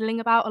been journaling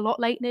about a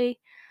lot lately.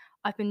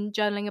 I've been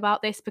journaling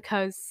about this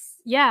because,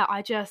 yeah,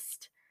 I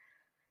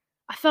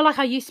feel like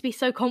I used to be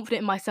so confident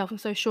in myself and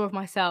so sure of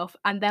myself.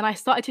 And then I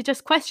started to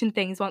just question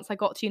things once I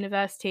got to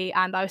university,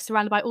 and I was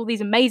surrounded by all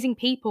these amazing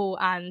people.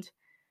 And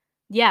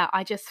yeah,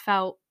 I just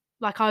felt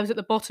like I was at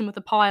the bottom of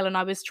the pile, and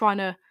I was trying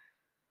to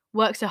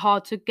work so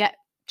hard to get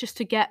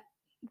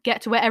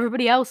to where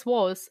everybody else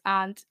was.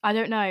 And I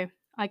don't know.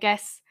 I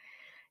guess,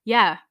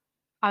 yeah,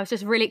 I was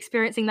just really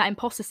experiencing that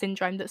imposter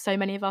syndrome that so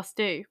many of us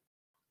do.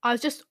 I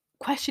was just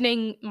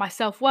questioning my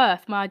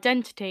self-worth, my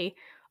identity.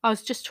 I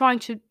was just trying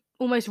to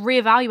almost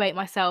reevaluate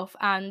myself.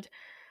 And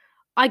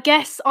I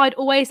guess I'd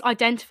always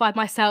identified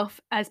myself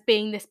as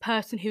being this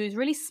person who was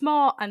really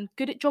smart and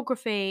good at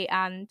geography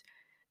and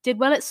did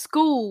well at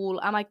school.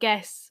 And I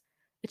guess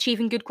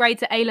achieving good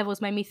grades at A levels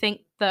made me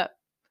think that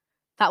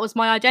that was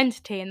my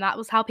identity and that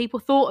was how people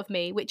thought of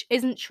me, which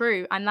isn't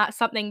true. And that's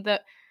something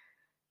that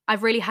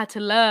I've really had to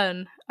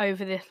learn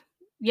over the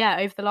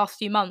last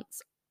few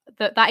months,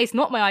 that that is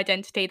not my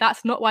identity.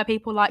 That's not why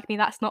people like me.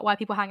 That's not why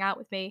people hang out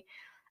with me.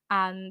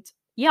 And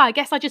yeah, I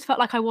guess I just felt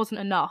like I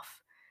wasn't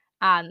enough.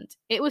 And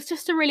it was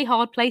just a really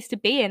hard place to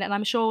be in. And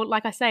I'm sure,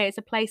 like I say, it's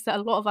a place that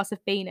a lot of us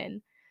have been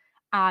in.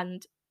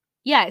 And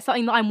yeah, it's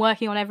something that I'm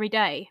working on every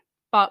day.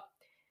 But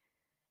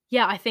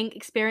yeah, I think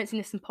experiencing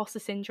this imposter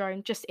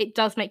syndrome just it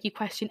does make you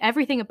question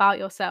everything about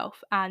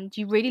yourself, and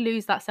you really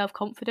lose that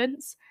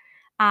self-confidence.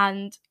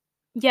 And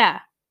yeah,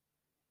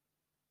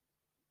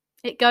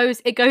 it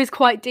goes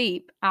quite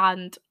deep,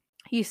 and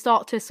you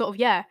start to sort of,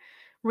 yeah,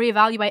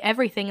 reevaluate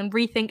everything and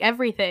rethink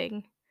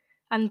everything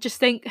and just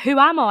think, who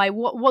am I?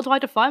 What do I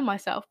define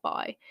myself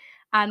by?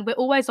 And we're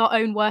always our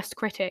own worst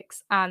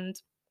critics. And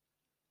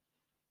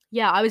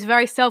yeah, I was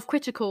very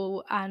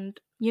self-critical, and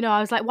I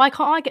was like, why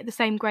can't I get the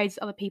same grades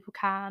that other people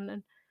can?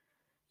 And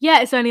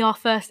yeah, it's only our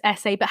first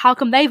essay, but how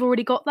come they've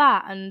already got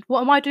that? And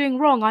what am I doing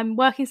wrong? I'm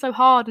working so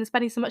hard and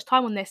spending so much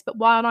time on this, but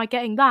why aren't I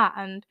getting that?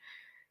 And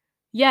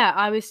yeah,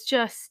 I was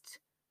just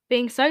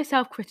being so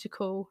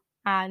self-critical.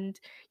 And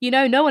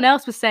no one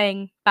else was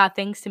saying bad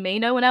things to me.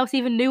 No one else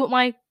even knew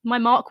what my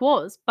mark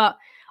was, but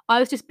I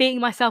was just beating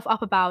myself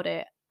up about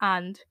it.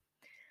 And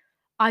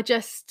I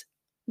just,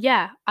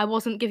 yeah, I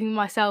wasn't giving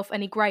myself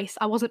any grace.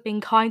 I wasn't being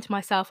kind to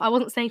myself. I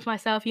wasn't saying to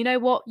myself, you know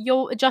what,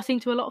 you're adjusting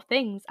to a lot of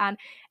things and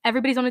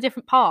everybody's on a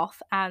different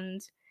path.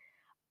 And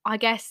I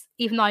guess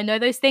even though I know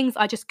those things,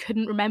 I just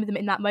couldn't remember them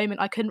in that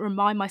moment. I couldn't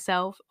remind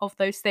myself of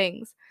those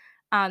things.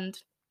 And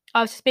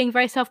I was just being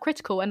very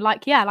self-critical. And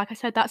like, yeah, like I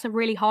said, that's a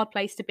really hard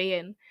place to be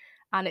in.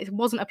 And it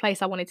wasn't a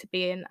place I wanted to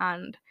be in.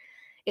 And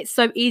it's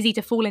so easy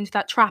to fall into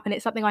that trap. And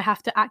it's something I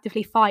have to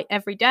actively fight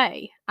every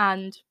day.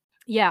 And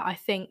yeah, I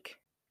think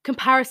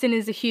comparison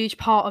is a huge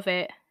part of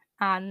it.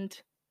 And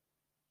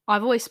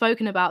I've always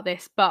spoken about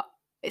this, but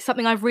It's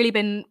something I've really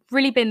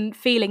been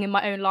feeling in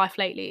my own life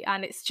lately,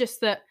 and it's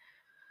just that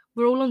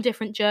we're all on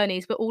different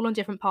journeys, we're all on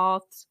different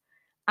paths,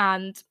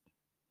 and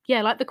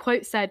yeah, like the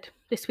quote said,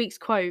 this week's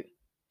quote,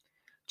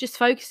 just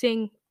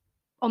focusing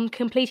on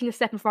completing the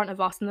step in front of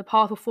us and the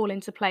path will fall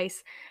into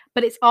place.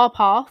 But it's our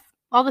path.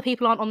 Other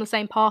people aren't on the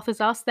same path as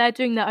us. They're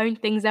doing their own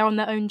things, they're on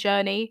their own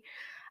journey.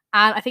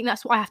 And I think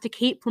that's what I have to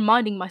keep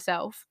reminding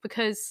myself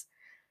because,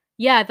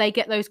 yeah, they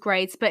get those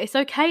grades, but it's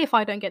okay if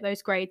I don't get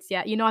those grades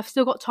yet. I've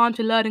still got time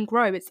to learn and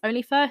grow. It's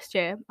only first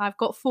year. I've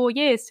got 4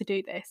 years to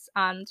do this.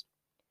 And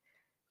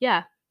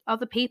yeah,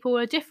 other people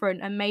are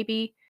different and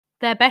maybe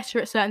they're better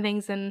at certain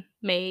things than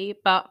me,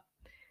 but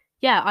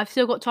yeah, I've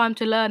still got time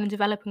to learn and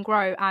develop and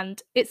grow,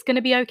 and it's going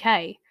to be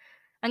okay.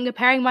 And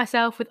comparing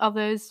myself with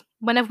others,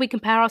 whenever we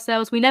compare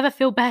ourselves, we never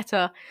feel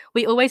better.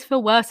 We always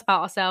feel worse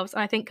about ourselves.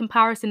 And I think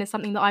comparison is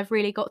something that I've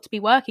really got to be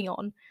working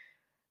on,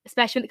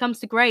 especially when it comes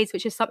to grades,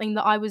 which is something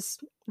that I was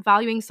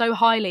valuing so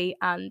highly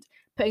and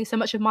putting so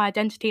much of my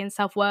identity and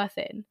self worth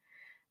in.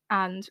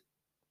 And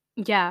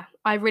yeah,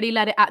 I really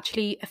let it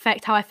actually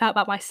affect how I felt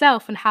about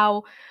myself and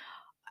how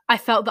I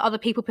felt that other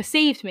people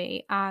perceived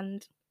me.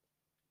 And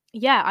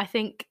yeah, I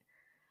think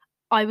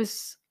I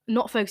was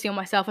not focusing on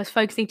myself. I was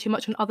focusing too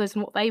much on others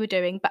and what they were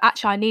doing. But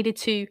actually, I needed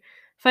to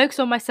focus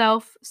on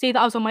myself, see that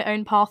I was on my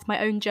own path, my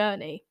own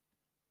journey.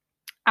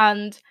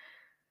 And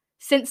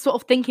since sort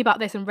of thinking about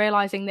this and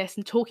realizing this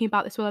and talking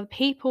about this with other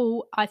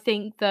people, I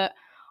think that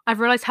I've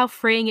realized how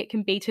freeing it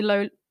can be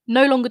to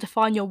no longer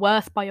define your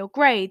worth by your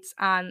grades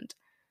and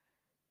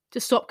to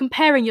stop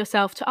comparing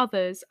yourself to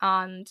others.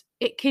 And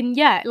it can,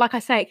 yeah, like I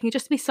say, it can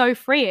just be so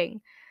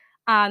freeing.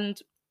 And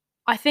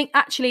I think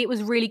actually it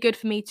was really good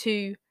for me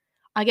to,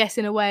 I guess,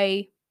 in a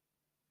way,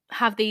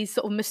 have these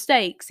sort of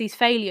mistakes, these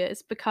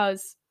failures,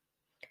 because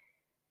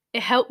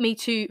it helped me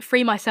to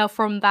free myself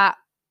from that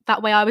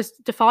way I was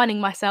defining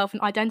myself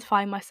and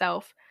identifying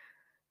myself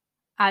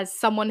as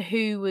someone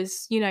who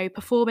was,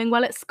 performing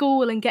well at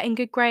school and getting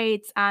good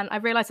grades. And I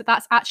realized that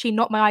that's actually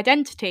not my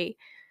identity.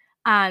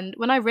 And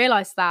when I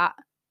realized that,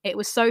 it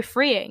was so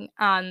freeing.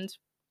 And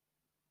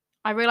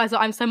I realized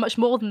that I'm so much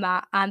more than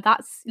that. And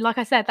that's, like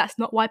I said, that's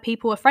not why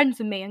people are friends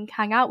with me and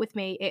hang out with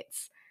me.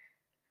 It's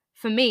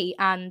for me,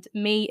 and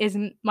me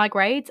isn't my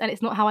grades and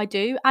it's not how I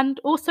do.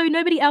 And also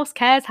nobody else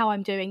cares how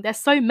I'm doing. There's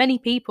so many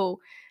people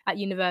at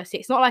university.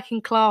 It's not like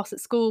in class at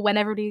school when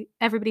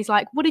everybody's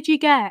like, what did you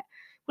get?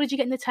 What did you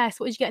get in the test?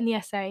 What did you get in the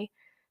essay?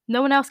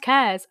 No one else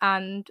cares.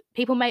 And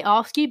people may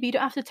ask you, but you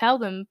don't have to tell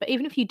them. But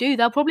even if you do,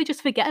 they'll probably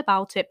just forget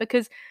about it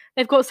because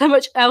they've got so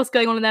much else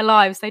going on in their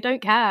lives. They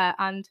don't care.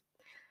 And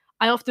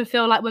I often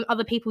feel like when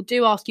other people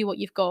do ask you what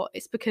you've got,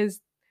 it's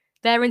because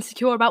they're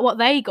insecure about what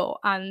they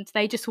got and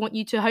they just want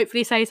you to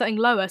hopefully say something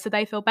lower so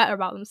they feel better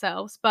about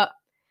themselves. But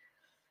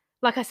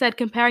like I said,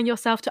 comparing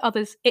yourself to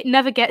others, it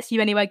never gets you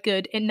anywhere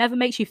good. It never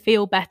makes you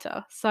feel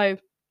better. So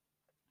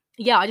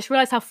yeah, I just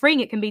realized how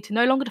freeing it can be to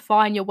no longer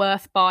define your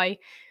worth by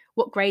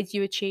what grades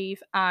you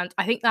achieve. And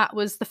I think that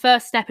was the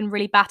first step in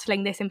really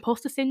battling this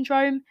imposter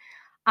syndrome.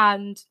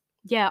 And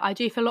yeah, I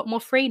do feel a lot more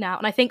free now.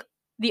 And I think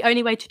the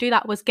only way to do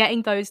that was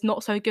getting those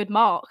not so good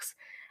marks.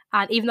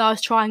 And even though I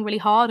was trying really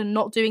hard and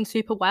not doing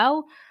super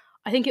well,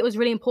 I think it was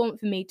really important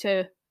for me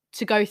to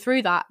go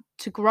through that,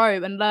 to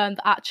grow and learn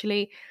that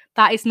actually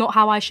that is not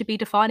how I should be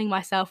defining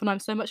myself and I'm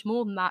so much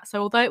more than that.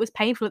 So although it was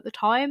painful at the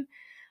time,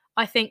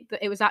 I think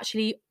that it was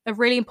actually a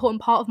really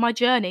important part of my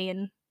journey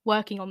in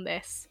working on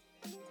this.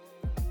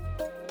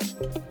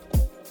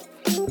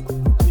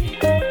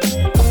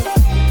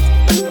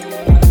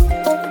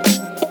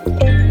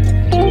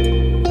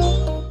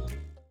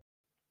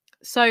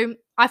 So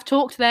I've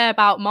talked there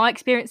about my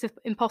experience of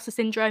imposter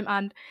syndrome,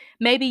 and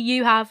maybe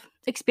you have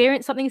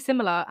experienced something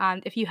similar.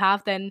 And if you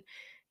have, then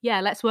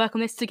yeah, let's work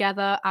on this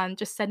together and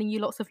just sending you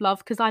lots of love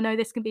because I know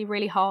this can be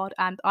really hard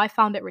and I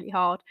found it really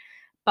hard.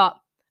 But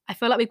I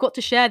feel like we've got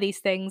to share these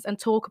things and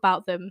talk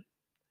about them.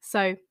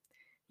 So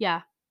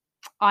yeah,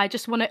 I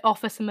just want to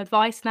offer some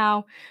advice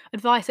now,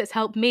 advice that's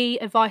helped me,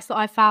 advice that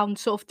I found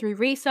sort of through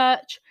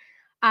research,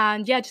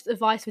 and yeah, just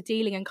advice for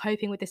dealing and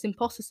coping with this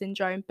imposter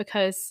syndrome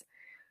because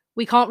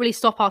we can't really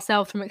stop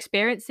ourselves from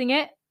experiencing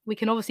it. We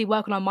can obviously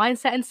work on our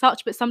mindset and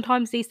such, but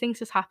sometimes these things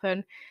just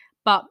happen.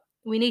 But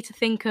we need to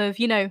think of,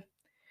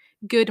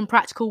 good and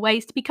practical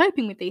ways to be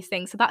coping with these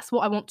things. So that's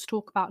what I want to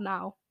talk about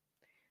now.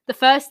 The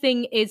first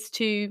thing is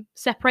to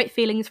separate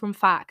feelings from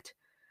fact.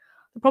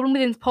 The problem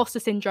with imposter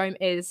syndrome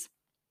is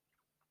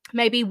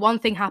maybe one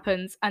thing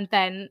happens and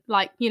then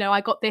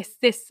I got this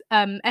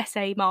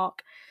essay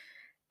mark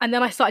and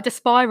then I started to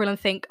spiral and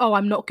think, oh,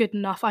 I'm not good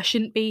enough, I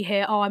shouldn't be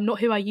here, oh, I'm not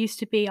who I used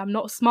to be, I'm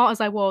not as smart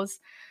as I was.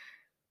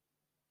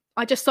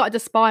 I just started to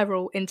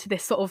spiral into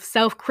this sort of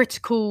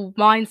self-critical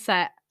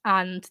mindset,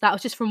 and that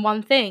was just from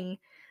one thing.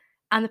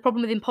 And the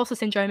problem with imposter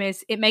syndrome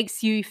is it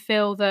makes you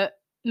think that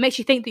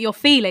your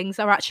feelings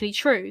are actually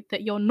true,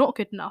 that you're not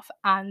good enough,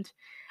 and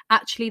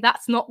actually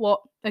that's not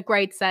what a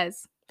grade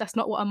says, that's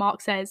not what a mark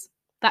says,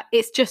 that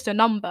it's just a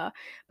number.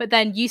 But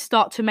then you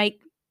start to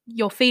make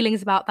your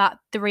feelings about that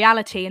the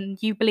reality,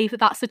 and you believe that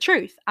that's the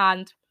truth,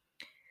 and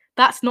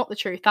That's not the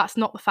truth. That's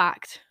not the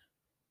fact.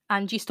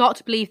 And you start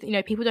to believe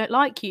that, people don't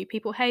like you,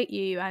 people hate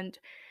you, and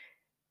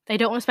they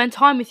don't want to spend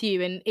time with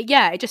you. And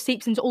it just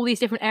seeps into all these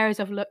different areas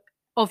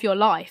of your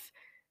life.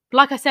 But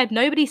like I said,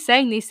 nobody's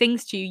saying these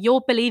things to you.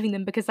 You're believing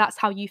them because that's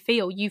how you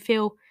feel. You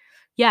feel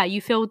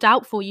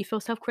doubtful, you feel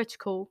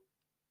self-critical.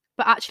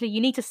 But actually,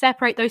 you need to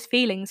separate those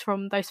feelings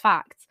from those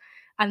facts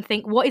and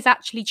think, what is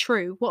actually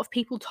true? What have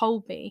people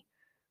told me?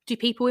 Do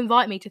people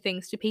invite me to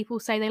things? Do people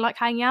say they like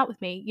hanging out with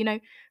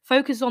me?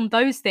 Focus on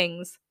those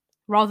things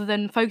rather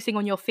than focusing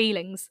on your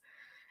feelings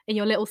in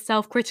your little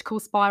self-critical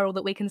spiral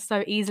that we can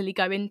so easily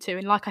go into.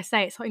 And like I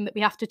say, it's something that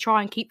we have to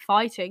try and keep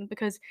fighting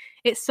because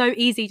it's so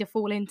easy to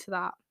fall into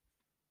that.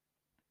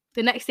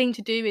 The next thing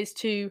to do is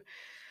to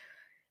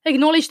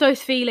acknowledge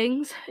those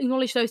feelings,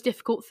 acknowledge those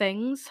difficult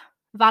things,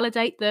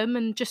 validate them,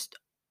 and just,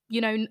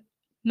 know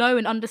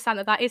and understand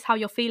that that is how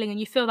you're feeling and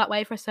you feel that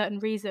way for a certain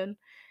reason.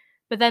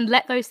 But then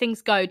let those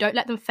things go. Don't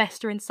let them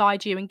fester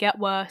inside you and get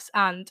worse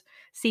and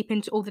seep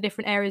into all the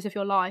different areas of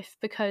your life,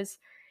 because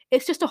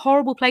it's just a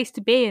horrible place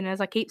to be in.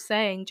 As I keep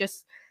saying,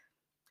 just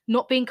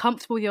not being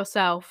comfortable with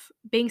yourself,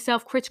 being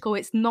self-critical,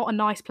 it's not a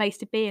nice place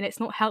to be in. It's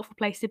not a helpful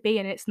place to be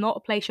in. It's not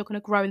a place you're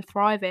going to grow and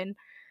thrive in.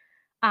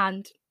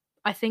 And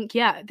I think,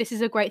 this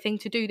is a great thing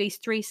to do, these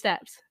 3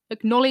 steps.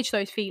 Acknowledge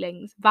those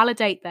feelings,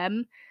 validate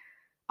them,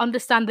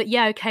 understand that,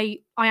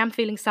 okay, I am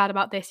feeling sad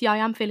about this. I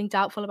am feeling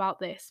doubtful about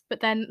this. But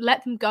then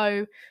let them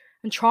go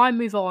and try and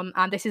move on.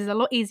 And this is a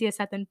lot easier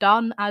said than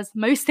done, as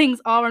most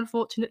things are,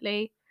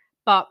 unfortunately.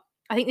 But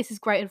I think this is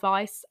great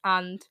advice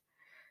and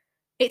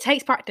it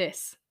takes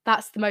practice.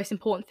 That's the most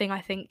important thing,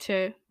 I think,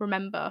 to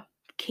remember.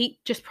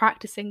 Keep just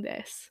practicing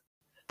this.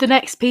 The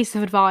next piece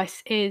of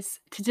advice is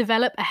to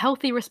develop a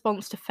healthy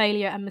response to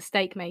failure and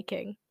mistake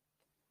making.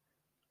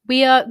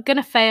 We are going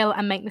to fail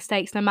and make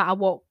mistakes no matter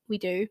what we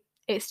do.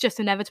 It's just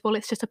inevitable.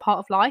 It's just a part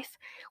of life.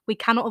 We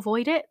cannot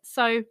avoid it.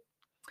 So,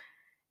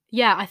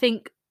 I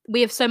think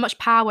we have so much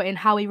power in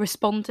how we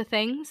respond to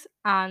things,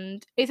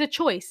 and it's a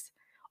choice.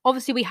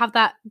 Obviously, we have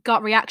that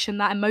gut reaction,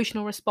 that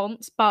emotional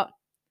response, but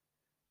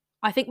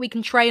I think we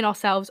can train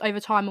ourselves over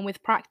time and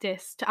with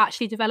practice to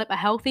actually develop a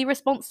healthy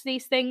response to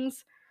these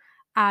things.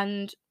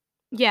 And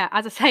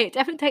as I say, it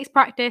definitely takes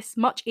practice,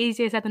 much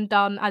easier said than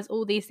done, as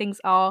all these things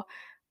are.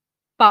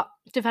 But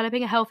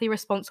developing a healthy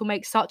response will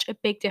make such a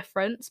big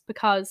difference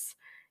because,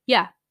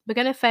 we're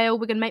going to fail,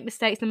 we're going to make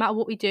mistakes no matter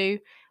what we do.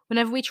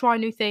 Whenever we try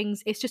new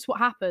things, it's just what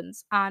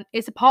happens. And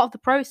it's a part of the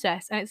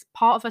process and it's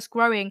part of us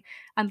growing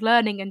and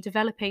learning and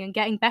developing and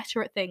getting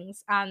better at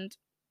things. And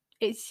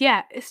it's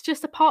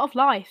just a part of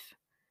life.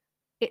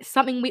 It's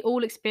something we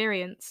all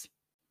experience.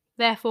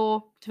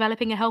 Therefore,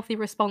 developing a healthy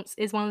response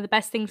is one of the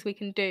best things we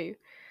can do.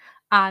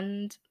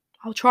 And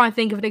I'll try and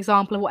think of an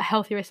example of what a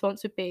healthy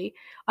response would be.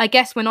 I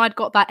guess when I'd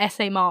got that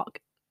essay mark,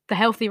 the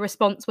healthy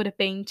response would have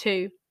been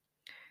to,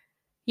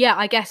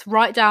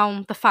 write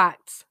down the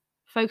facts,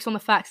 focus on the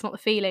facts, not the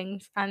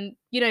feelings. And,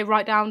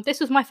 write down, this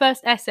was my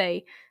first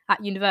essay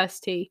at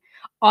university.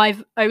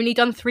 I've only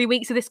done 3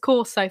 weeks of this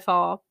course so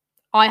far.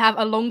 I have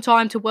a long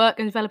time to work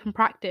and develop and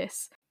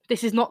practice.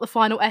 This is not the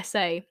final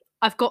essay.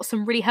 I've got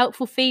some really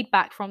helpful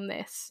feedback from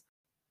this.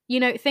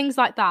 Things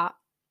like that.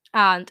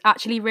 And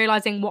actually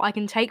realizing what I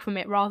can take from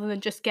it rather than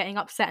just getting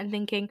upset and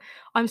thinking,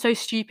 I'm so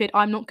stupid,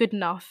 I'm not good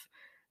enough.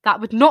 That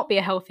would not be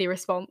a healthy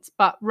response,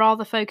 but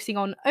rather focusing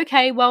on,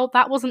 okay, well,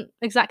 that wasn't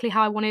exactly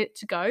how I wanted it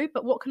to go,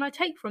 but what can I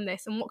take from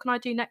this and what can I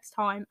do next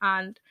time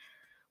and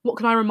what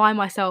can I remind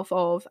myself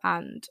of?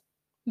 And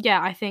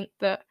I think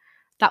that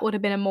would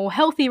have been a more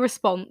healthy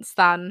response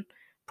than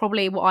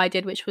probably what I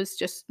did, which was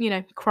just,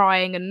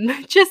 crying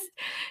and just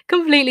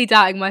completely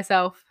doubting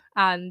myself.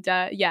 And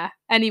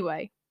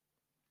anyway.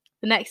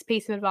 The next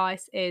piece of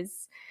advice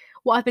is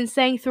what I've been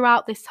saying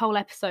throughout this whole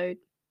episode,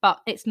 but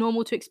it's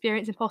normal to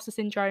experience imposter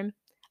syndrome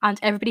and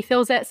everybody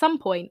feels it at some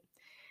point.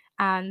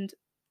 And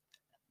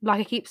like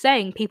I keep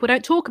saying, people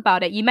don't talk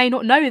about it. You may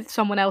not know that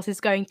someone else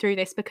is going through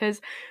this because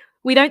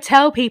we don't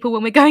tell people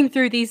when we're going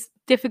through these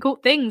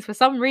difficult things for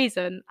some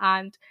reason.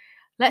 And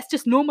let's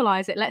just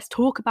normalize it. Let's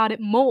talk about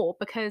it more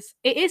because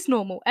it is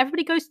normal.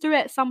 Everybody goes through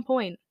it at some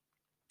point.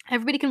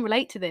 Everybody can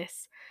relate to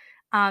this.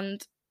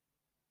 And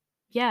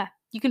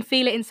you can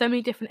feel it in so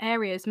many different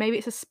areas. Maybe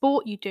it's a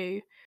sport you do.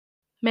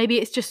 Maybe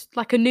it's just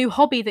like a new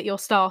hobby that you're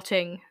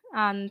starting.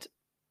 And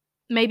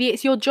maybe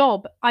it's your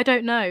job. I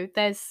don't know.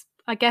 There's,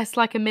 I guess,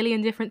 like a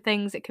million different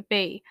things it could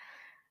be.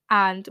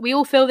 And we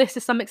all feel this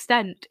to some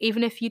extent,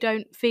 even if you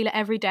don't feel it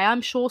every day.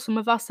 I'm sure some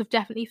of us have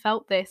definitely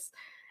felt this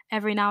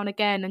every now and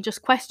again and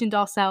just questioned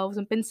ourselves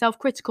and been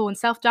self-critical and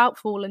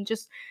self-doubtful and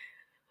just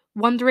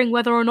wondering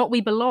whether or not we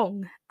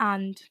belong.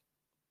 And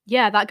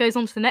that goes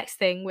on to the next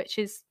thing, which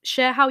is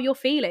share how you're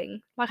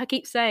feeling. Like I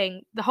keep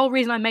saying, the whole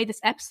reason I made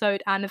this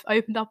episode and have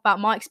opened up about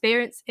my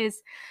experience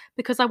is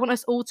because I want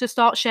us all to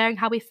start sharing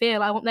how we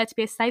feel. I want there to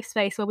be a safe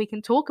space where we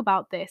can talk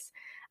about this.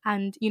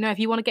 And, if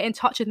you want to get in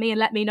touch with me and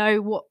let me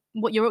know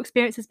what your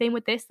experience has been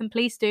with this, then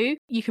please do.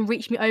 You can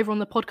reach me over on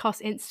the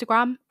podcast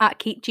Instagram at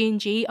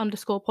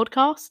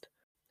keepgng_podcast.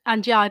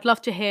 And I'd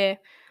love to hear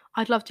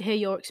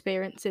your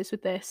experiences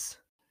with this.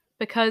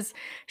 because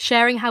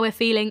sharing how we're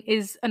feeling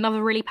is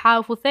another really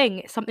powerful thing.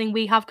 It's something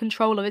we have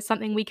control of, it's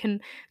something we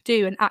can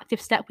do, an active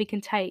step we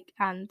can take.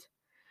 And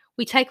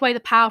we take away the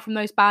power from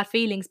those bad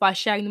feelings by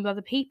sharing them with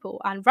other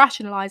people and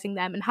rationalizing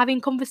them and having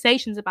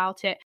conversations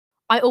about it.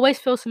 I always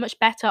feel so much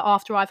better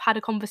after I've had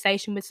a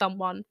conversation with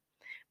someone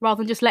rather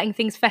than just letting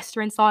things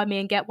fester inside me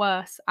and get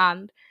worse.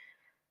 And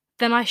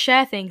then I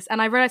share things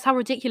and I realize how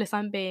ridiculous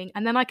I'm being.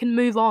 And then I can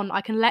move on.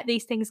 I can let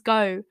these things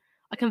go.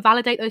 I can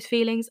validate those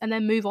feelings and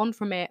then move on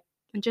from it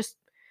and just,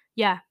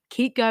 yeah,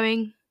 keep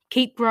going,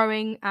 keep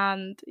growing.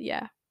 And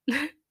yeah,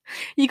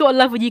 you got to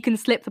love when you can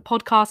slip the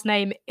podcast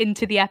name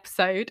into the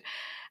episode.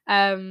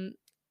 Um,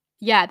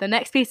 yeah, the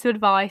next piece of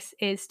advice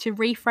is to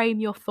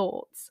reframe your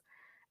thoughts.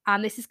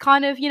 And this is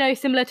kind of,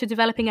 similar to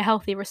developing a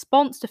healthy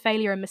response to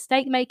failure and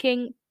mistake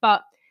making,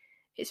 but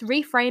it's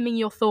reframing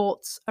your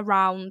thoughts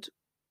around,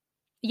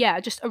 yeah,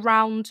 just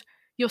around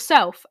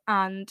yourself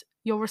and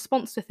your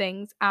response to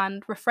things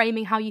and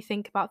reframing how you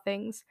think about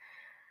things.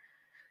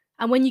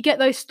 And when you get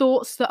those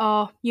thoughts that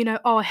are,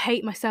 oh, I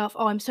hate myself,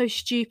 oh, I'm so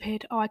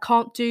stupid, oh, I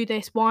can't do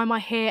this, why am I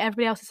here?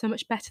 Everybody else is so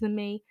much better than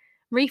me.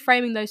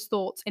 Reframing those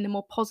thoughts in a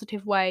more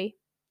positive way.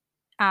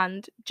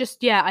 And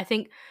just, yeah, I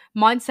think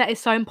mindset is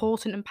so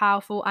important and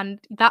powerful. And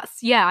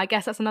that's, yeah, I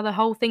guess that's another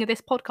whole thing of this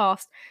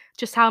podcast,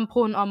 just how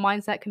important our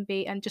mindset can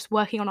be and just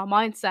working on our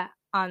mindset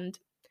and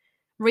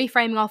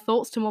reframing our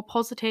thoughts to more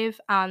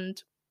positive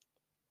and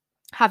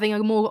having a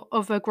more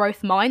of a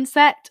growth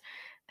mindset,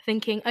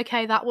 thinking,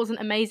 okay, that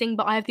wasn't amazing,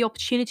 but I have the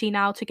opportunity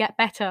now to get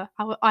better.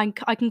 I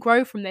can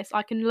grow from this.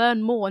 I can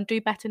learn more and do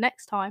better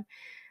next time.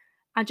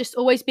 And just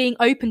always being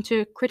open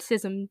to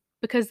criticism,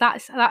 because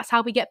that's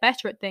how we get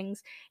better at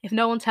things. If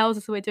no one tells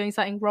us that we're doing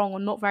something wrong or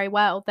not very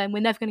well, then we're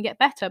never going to get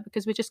better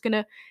because we're just going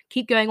to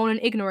keep going on in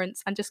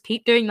ignorance and just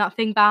keep doing that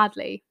thing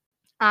badly.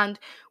 And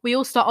we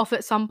all start off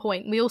at some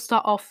point. We all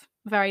start off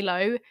very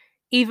low.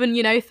 Even,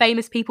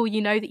 famous people,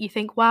 that you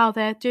think, wow,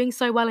 they're doing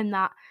so well in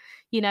that.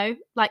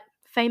 Like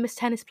famous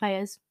tennis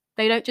players.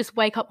 They don't just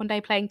wake up one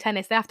day playing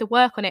tennis. They have to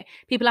work on it.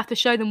 People have to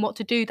show them what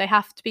to do. They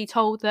have to be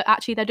told that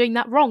actually they're doing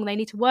that wrong. They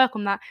need to work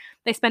on that.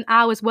 They spend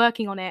hours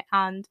working on it,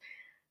 and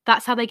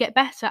that's how they get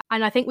better.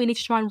 And I think we need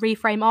to try and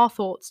reframe our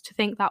thoughts to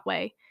think that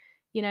way.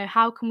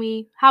 How can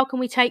we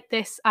take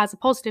this as a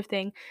positive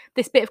thing?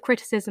 This bit of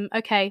criticism,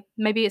 okay,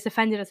 maybe it's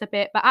offended us a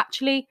bit, but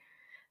actually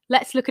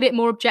let's look at it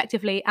more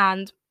objectively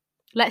and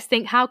let's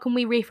think, how can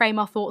we reframe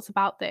our thoughts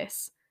about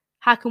this?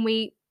 How can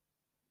we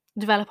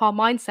develop our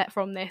mindset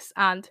from this?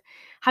 And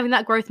having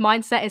that growth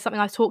mindset is something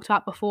I've talked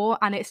about before,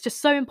 and it's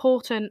just so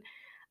important,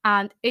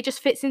 and it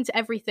just fits into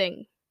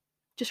everything.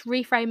 Just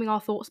reframing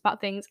our thoughts about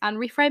things and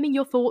reframing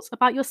your thoughts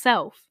about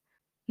yourself.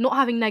 Not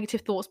having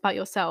negative thoughts about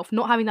yourself,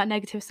 not having that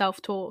negative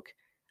self-talk.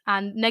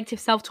 And negative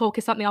self-talk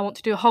is something I want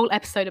to do a whole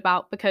episode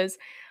about, because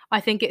I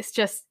think it's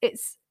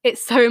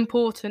so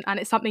important, and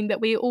it's something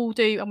that we all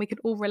do and we could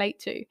all relate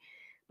to.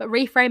 But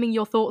reframing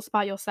your thoughts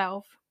about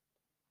yourself,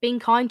 being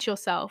kind to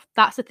yourself,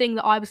 that's the thing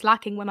that I was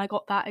lacking when I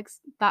got that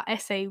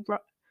essay.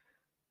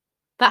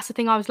 That's the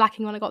thing I was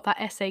lacking when I got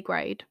that essay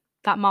grade,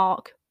 that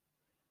mark.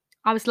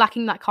 I was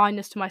lacking that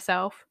kindness to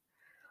myself,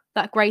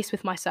 that grace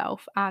with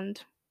myself,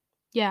 and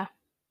yeah,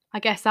 I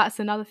guess that's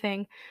another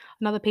thing,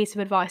 another piece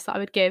of advice that I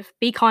would give.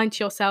 Be kind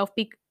to yourself,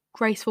 be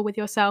graceful with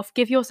yourself,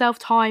 give yourself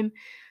time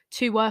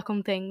to work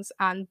on things,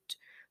 and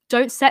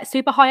don't set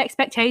super high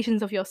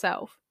expectations of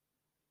yourself.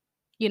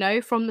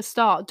 From the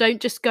start, don't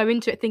just go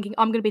into it thinking,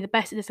 I'm going to be the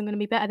best at this, I'm going to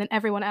be better than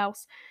everyone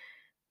else.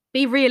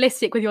 Be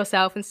realistic with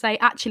yourself and say,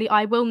 actually,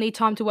 I will need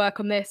time to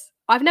work on this.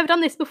 I've never done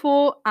this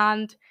before,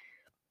 and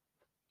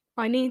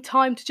I need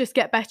time to just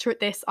get better at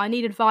this. I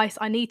need advice.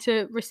 I need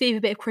to receive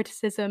a bit of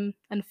criticism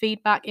and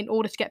feedback in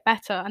order to get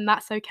better. And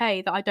that's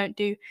okay that I don't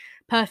do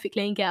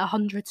perfectly and get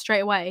 100 straight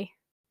away.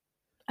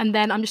 And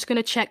then I'm just going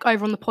to check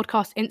over on the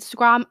podcast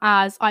Instagram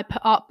as I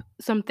put up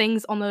some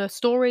things on the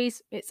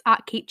stories. It's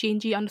at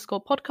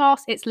keepg_podcast.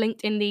 It's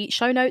linked in the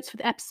show notes for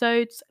the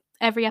episodes,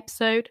 every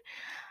episode.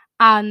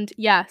 And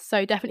yeah,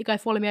 so definitely go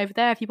follow me over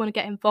there if you want to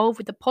get involved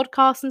with the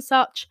podcast and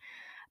such.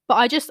 But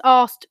I just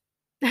asked,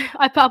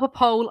 I put up a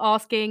poll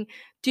asking,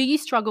 do you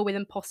struggle with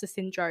imposter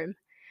syndrome?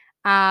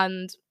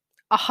 And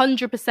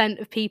 100%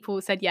 of people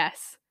said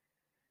yes.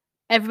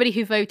 Everybody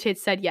who voted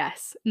said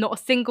yes. Not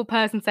a single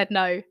person said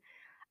no.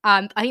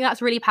 And I think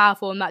that's really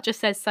powerful, and that just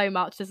says so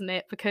much, doesn't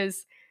it?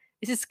 Because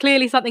this is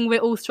clearly something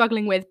we're all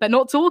struggling with, but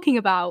not talking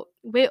about.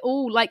 We're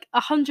all, like,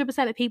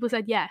 100% of people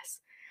said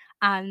yes.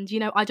 And,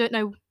 I don't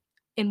know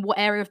in what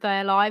area of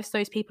their lives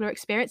those people are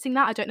experiencing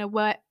that. I don't know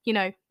where,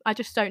 I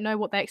just don't know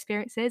what their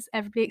experience is.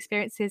 Everybody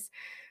experiences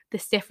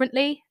this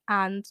differently,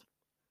 and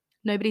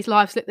nobody's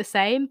lives look the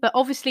same. But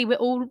obviously we're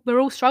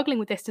all struggling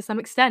with this to some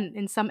extent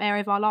in some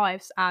area of our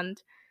lives.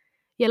 And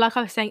yeah, like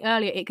I was saying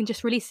earlier, it can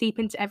just really seep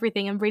into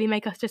everything and really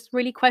make us just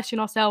really question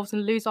ourselves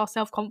and lose our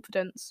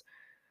self-confidence.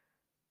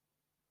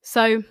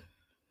 So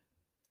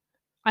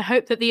I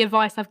hope that the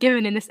advice I've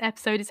given in this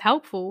episode is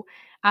helpful,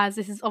 as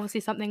this is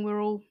obviously something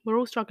we're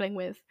all struggling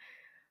with.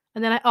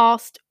 And then I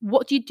asked,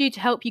 what do you do to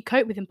help you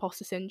cope with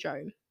imposter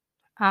syndrome?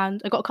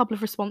 And I got a couple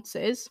of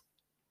responses.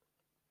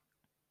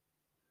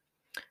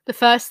 The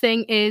first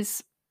thing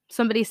is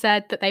somebody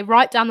said that they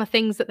write down the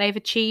things that they've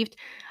achieved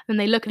and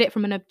they look at it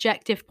from an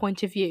objective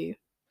point of view.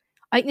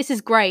 I think this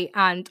is great,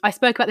 and I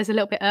spoke about this a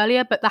little bit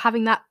earlier, but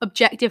having that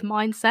objective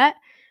mindset,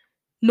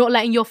 not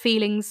letting your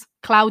feelings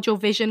cloud your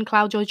vision,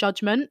 cloud your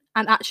judgment,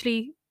 and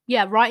actually,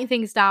 yeah, writing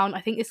things down.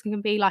 I think this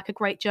can be like a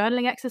great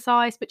journaling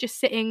exercise, but just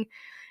sitting,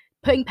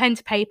 putting pen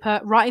to paper,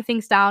 writing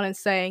things down and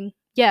saying,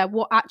 yeah,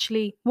 what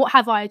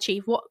have I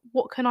achieved?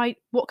 What can I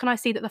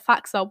see that the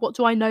facts are? What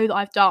do I know that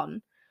I've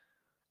done?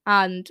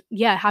 And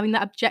yeah, having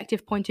that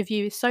objective point of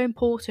view is so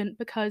important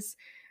because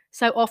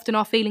so often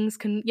our feelings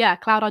can, yeah,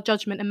 cloud our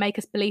judgment and make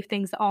us believe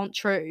things that aren't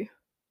true.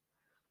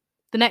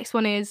 The next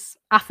one is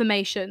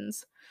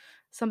affirmations.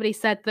 Somebody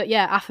said that,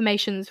 yeah,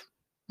 affirmations,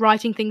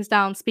 writing things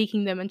down,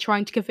 speaking them, and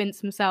trying to convince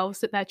themselves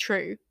that they're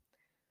true.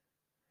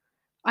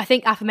 I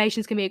think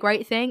affirmations can be a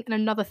great thing. And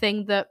another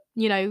thing that,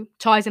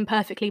 ties in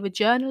perfectly with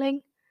journaling.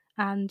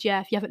 And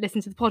yeah, if you haven't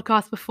listened to the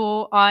podcast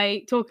before,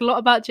 I talk a lot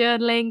about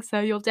journaling. So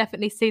you'll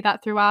definitely see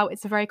that throughout.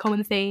 It's a very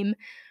common theme.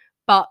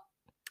 But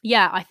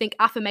yeah, I think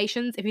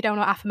affirmations, if you don't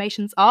know what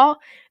affirmations are,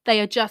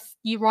 they are just,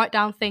 you write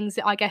down things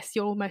that I guess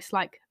you're almost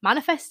like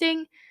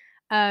manifesting.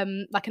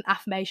 Like an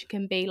affirmation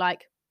can be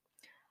like,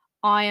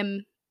 I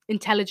am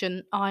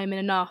intelligent, I am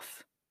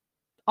enough,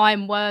 I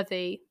am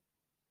worthy,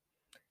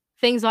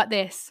 things like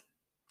this.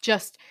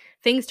 Just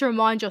things to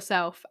remind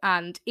yourself.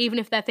 And even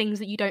if they're things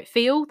that you don't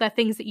feel, they're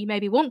things that you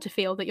maybe want to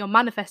feel that you're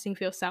manifesting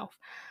for yourself.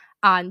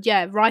 And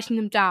yeah, writing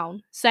them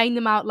down, saying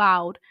them out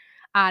loud,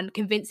 and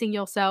convincing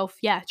yourself,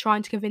 yeah,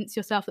 trying to convince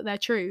yourself that they're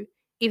true,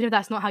 even if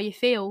that's not how you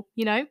feel,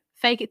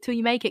 fake it till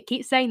you make it.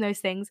 Keep saying those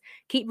things,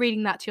 keep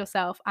reading that to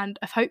yourself, and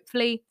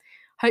hopefully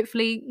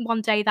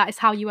one day that is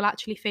how you will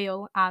actually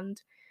feel.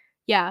 And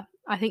yeah,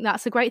 I think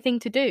that's a great thing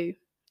to do.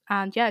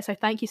 And yeah, so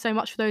thank you so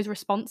much for those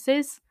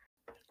responses.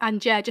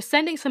 And yeah, just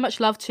sending so much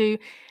love to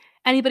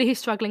anybody who's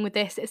struggling with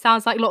this. It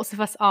sounds like lots of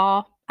us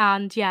are.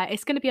 And yeah,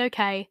 it's going to be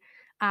okay.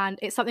 And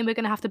it's something we're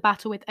going to have to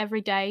battle with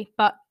every day.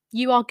 But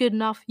you are good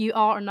enough. You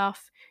are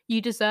enough. You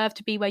deserve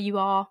to be where you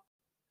are.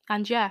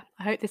 And yeah,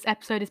 I hope this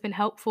episode has been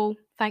helpful.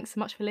 Thanks so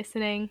much for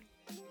listening.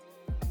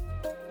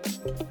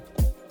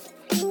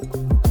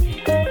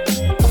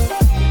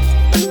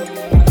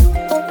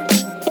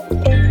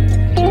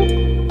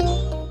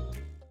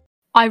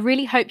 I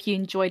really hope you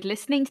enjoyed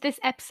listening to this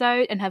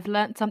episode and have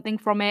learnt something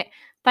from it.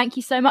 Thank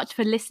you so much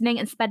for listening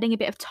and spending a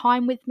bit of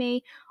time with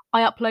me.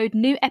 I upload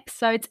new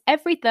episodes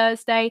every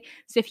Thursday,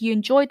 so if you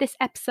enjoyed this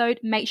episode,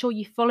 make sure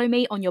you follow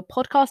me on your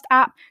podcast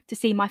app to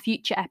see my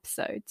future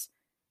episodes.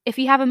 If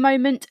you have a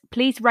moment,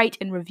 please rate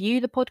and review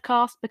the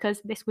podcast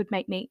because this would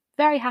make me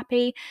very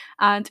happy.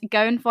 And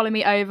go and follow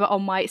me over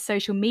on my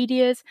social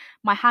medias.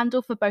 My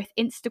handle for both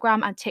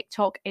Instagram and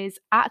TikTok is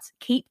at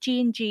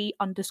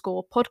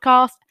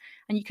keepgng_podcast.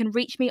 And you can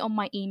reach me on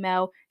my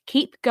email,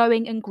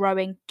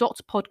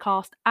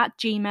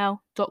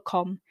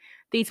 keepgoingandgrowing.podcast@gmail.com.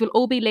 These will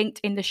all be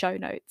linked in the show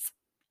notes.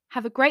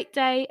 Have a great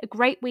day, a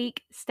great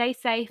week, stay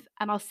safe,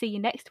 and I'll see you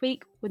next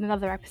week with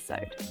another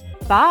episode.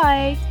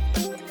 Bye!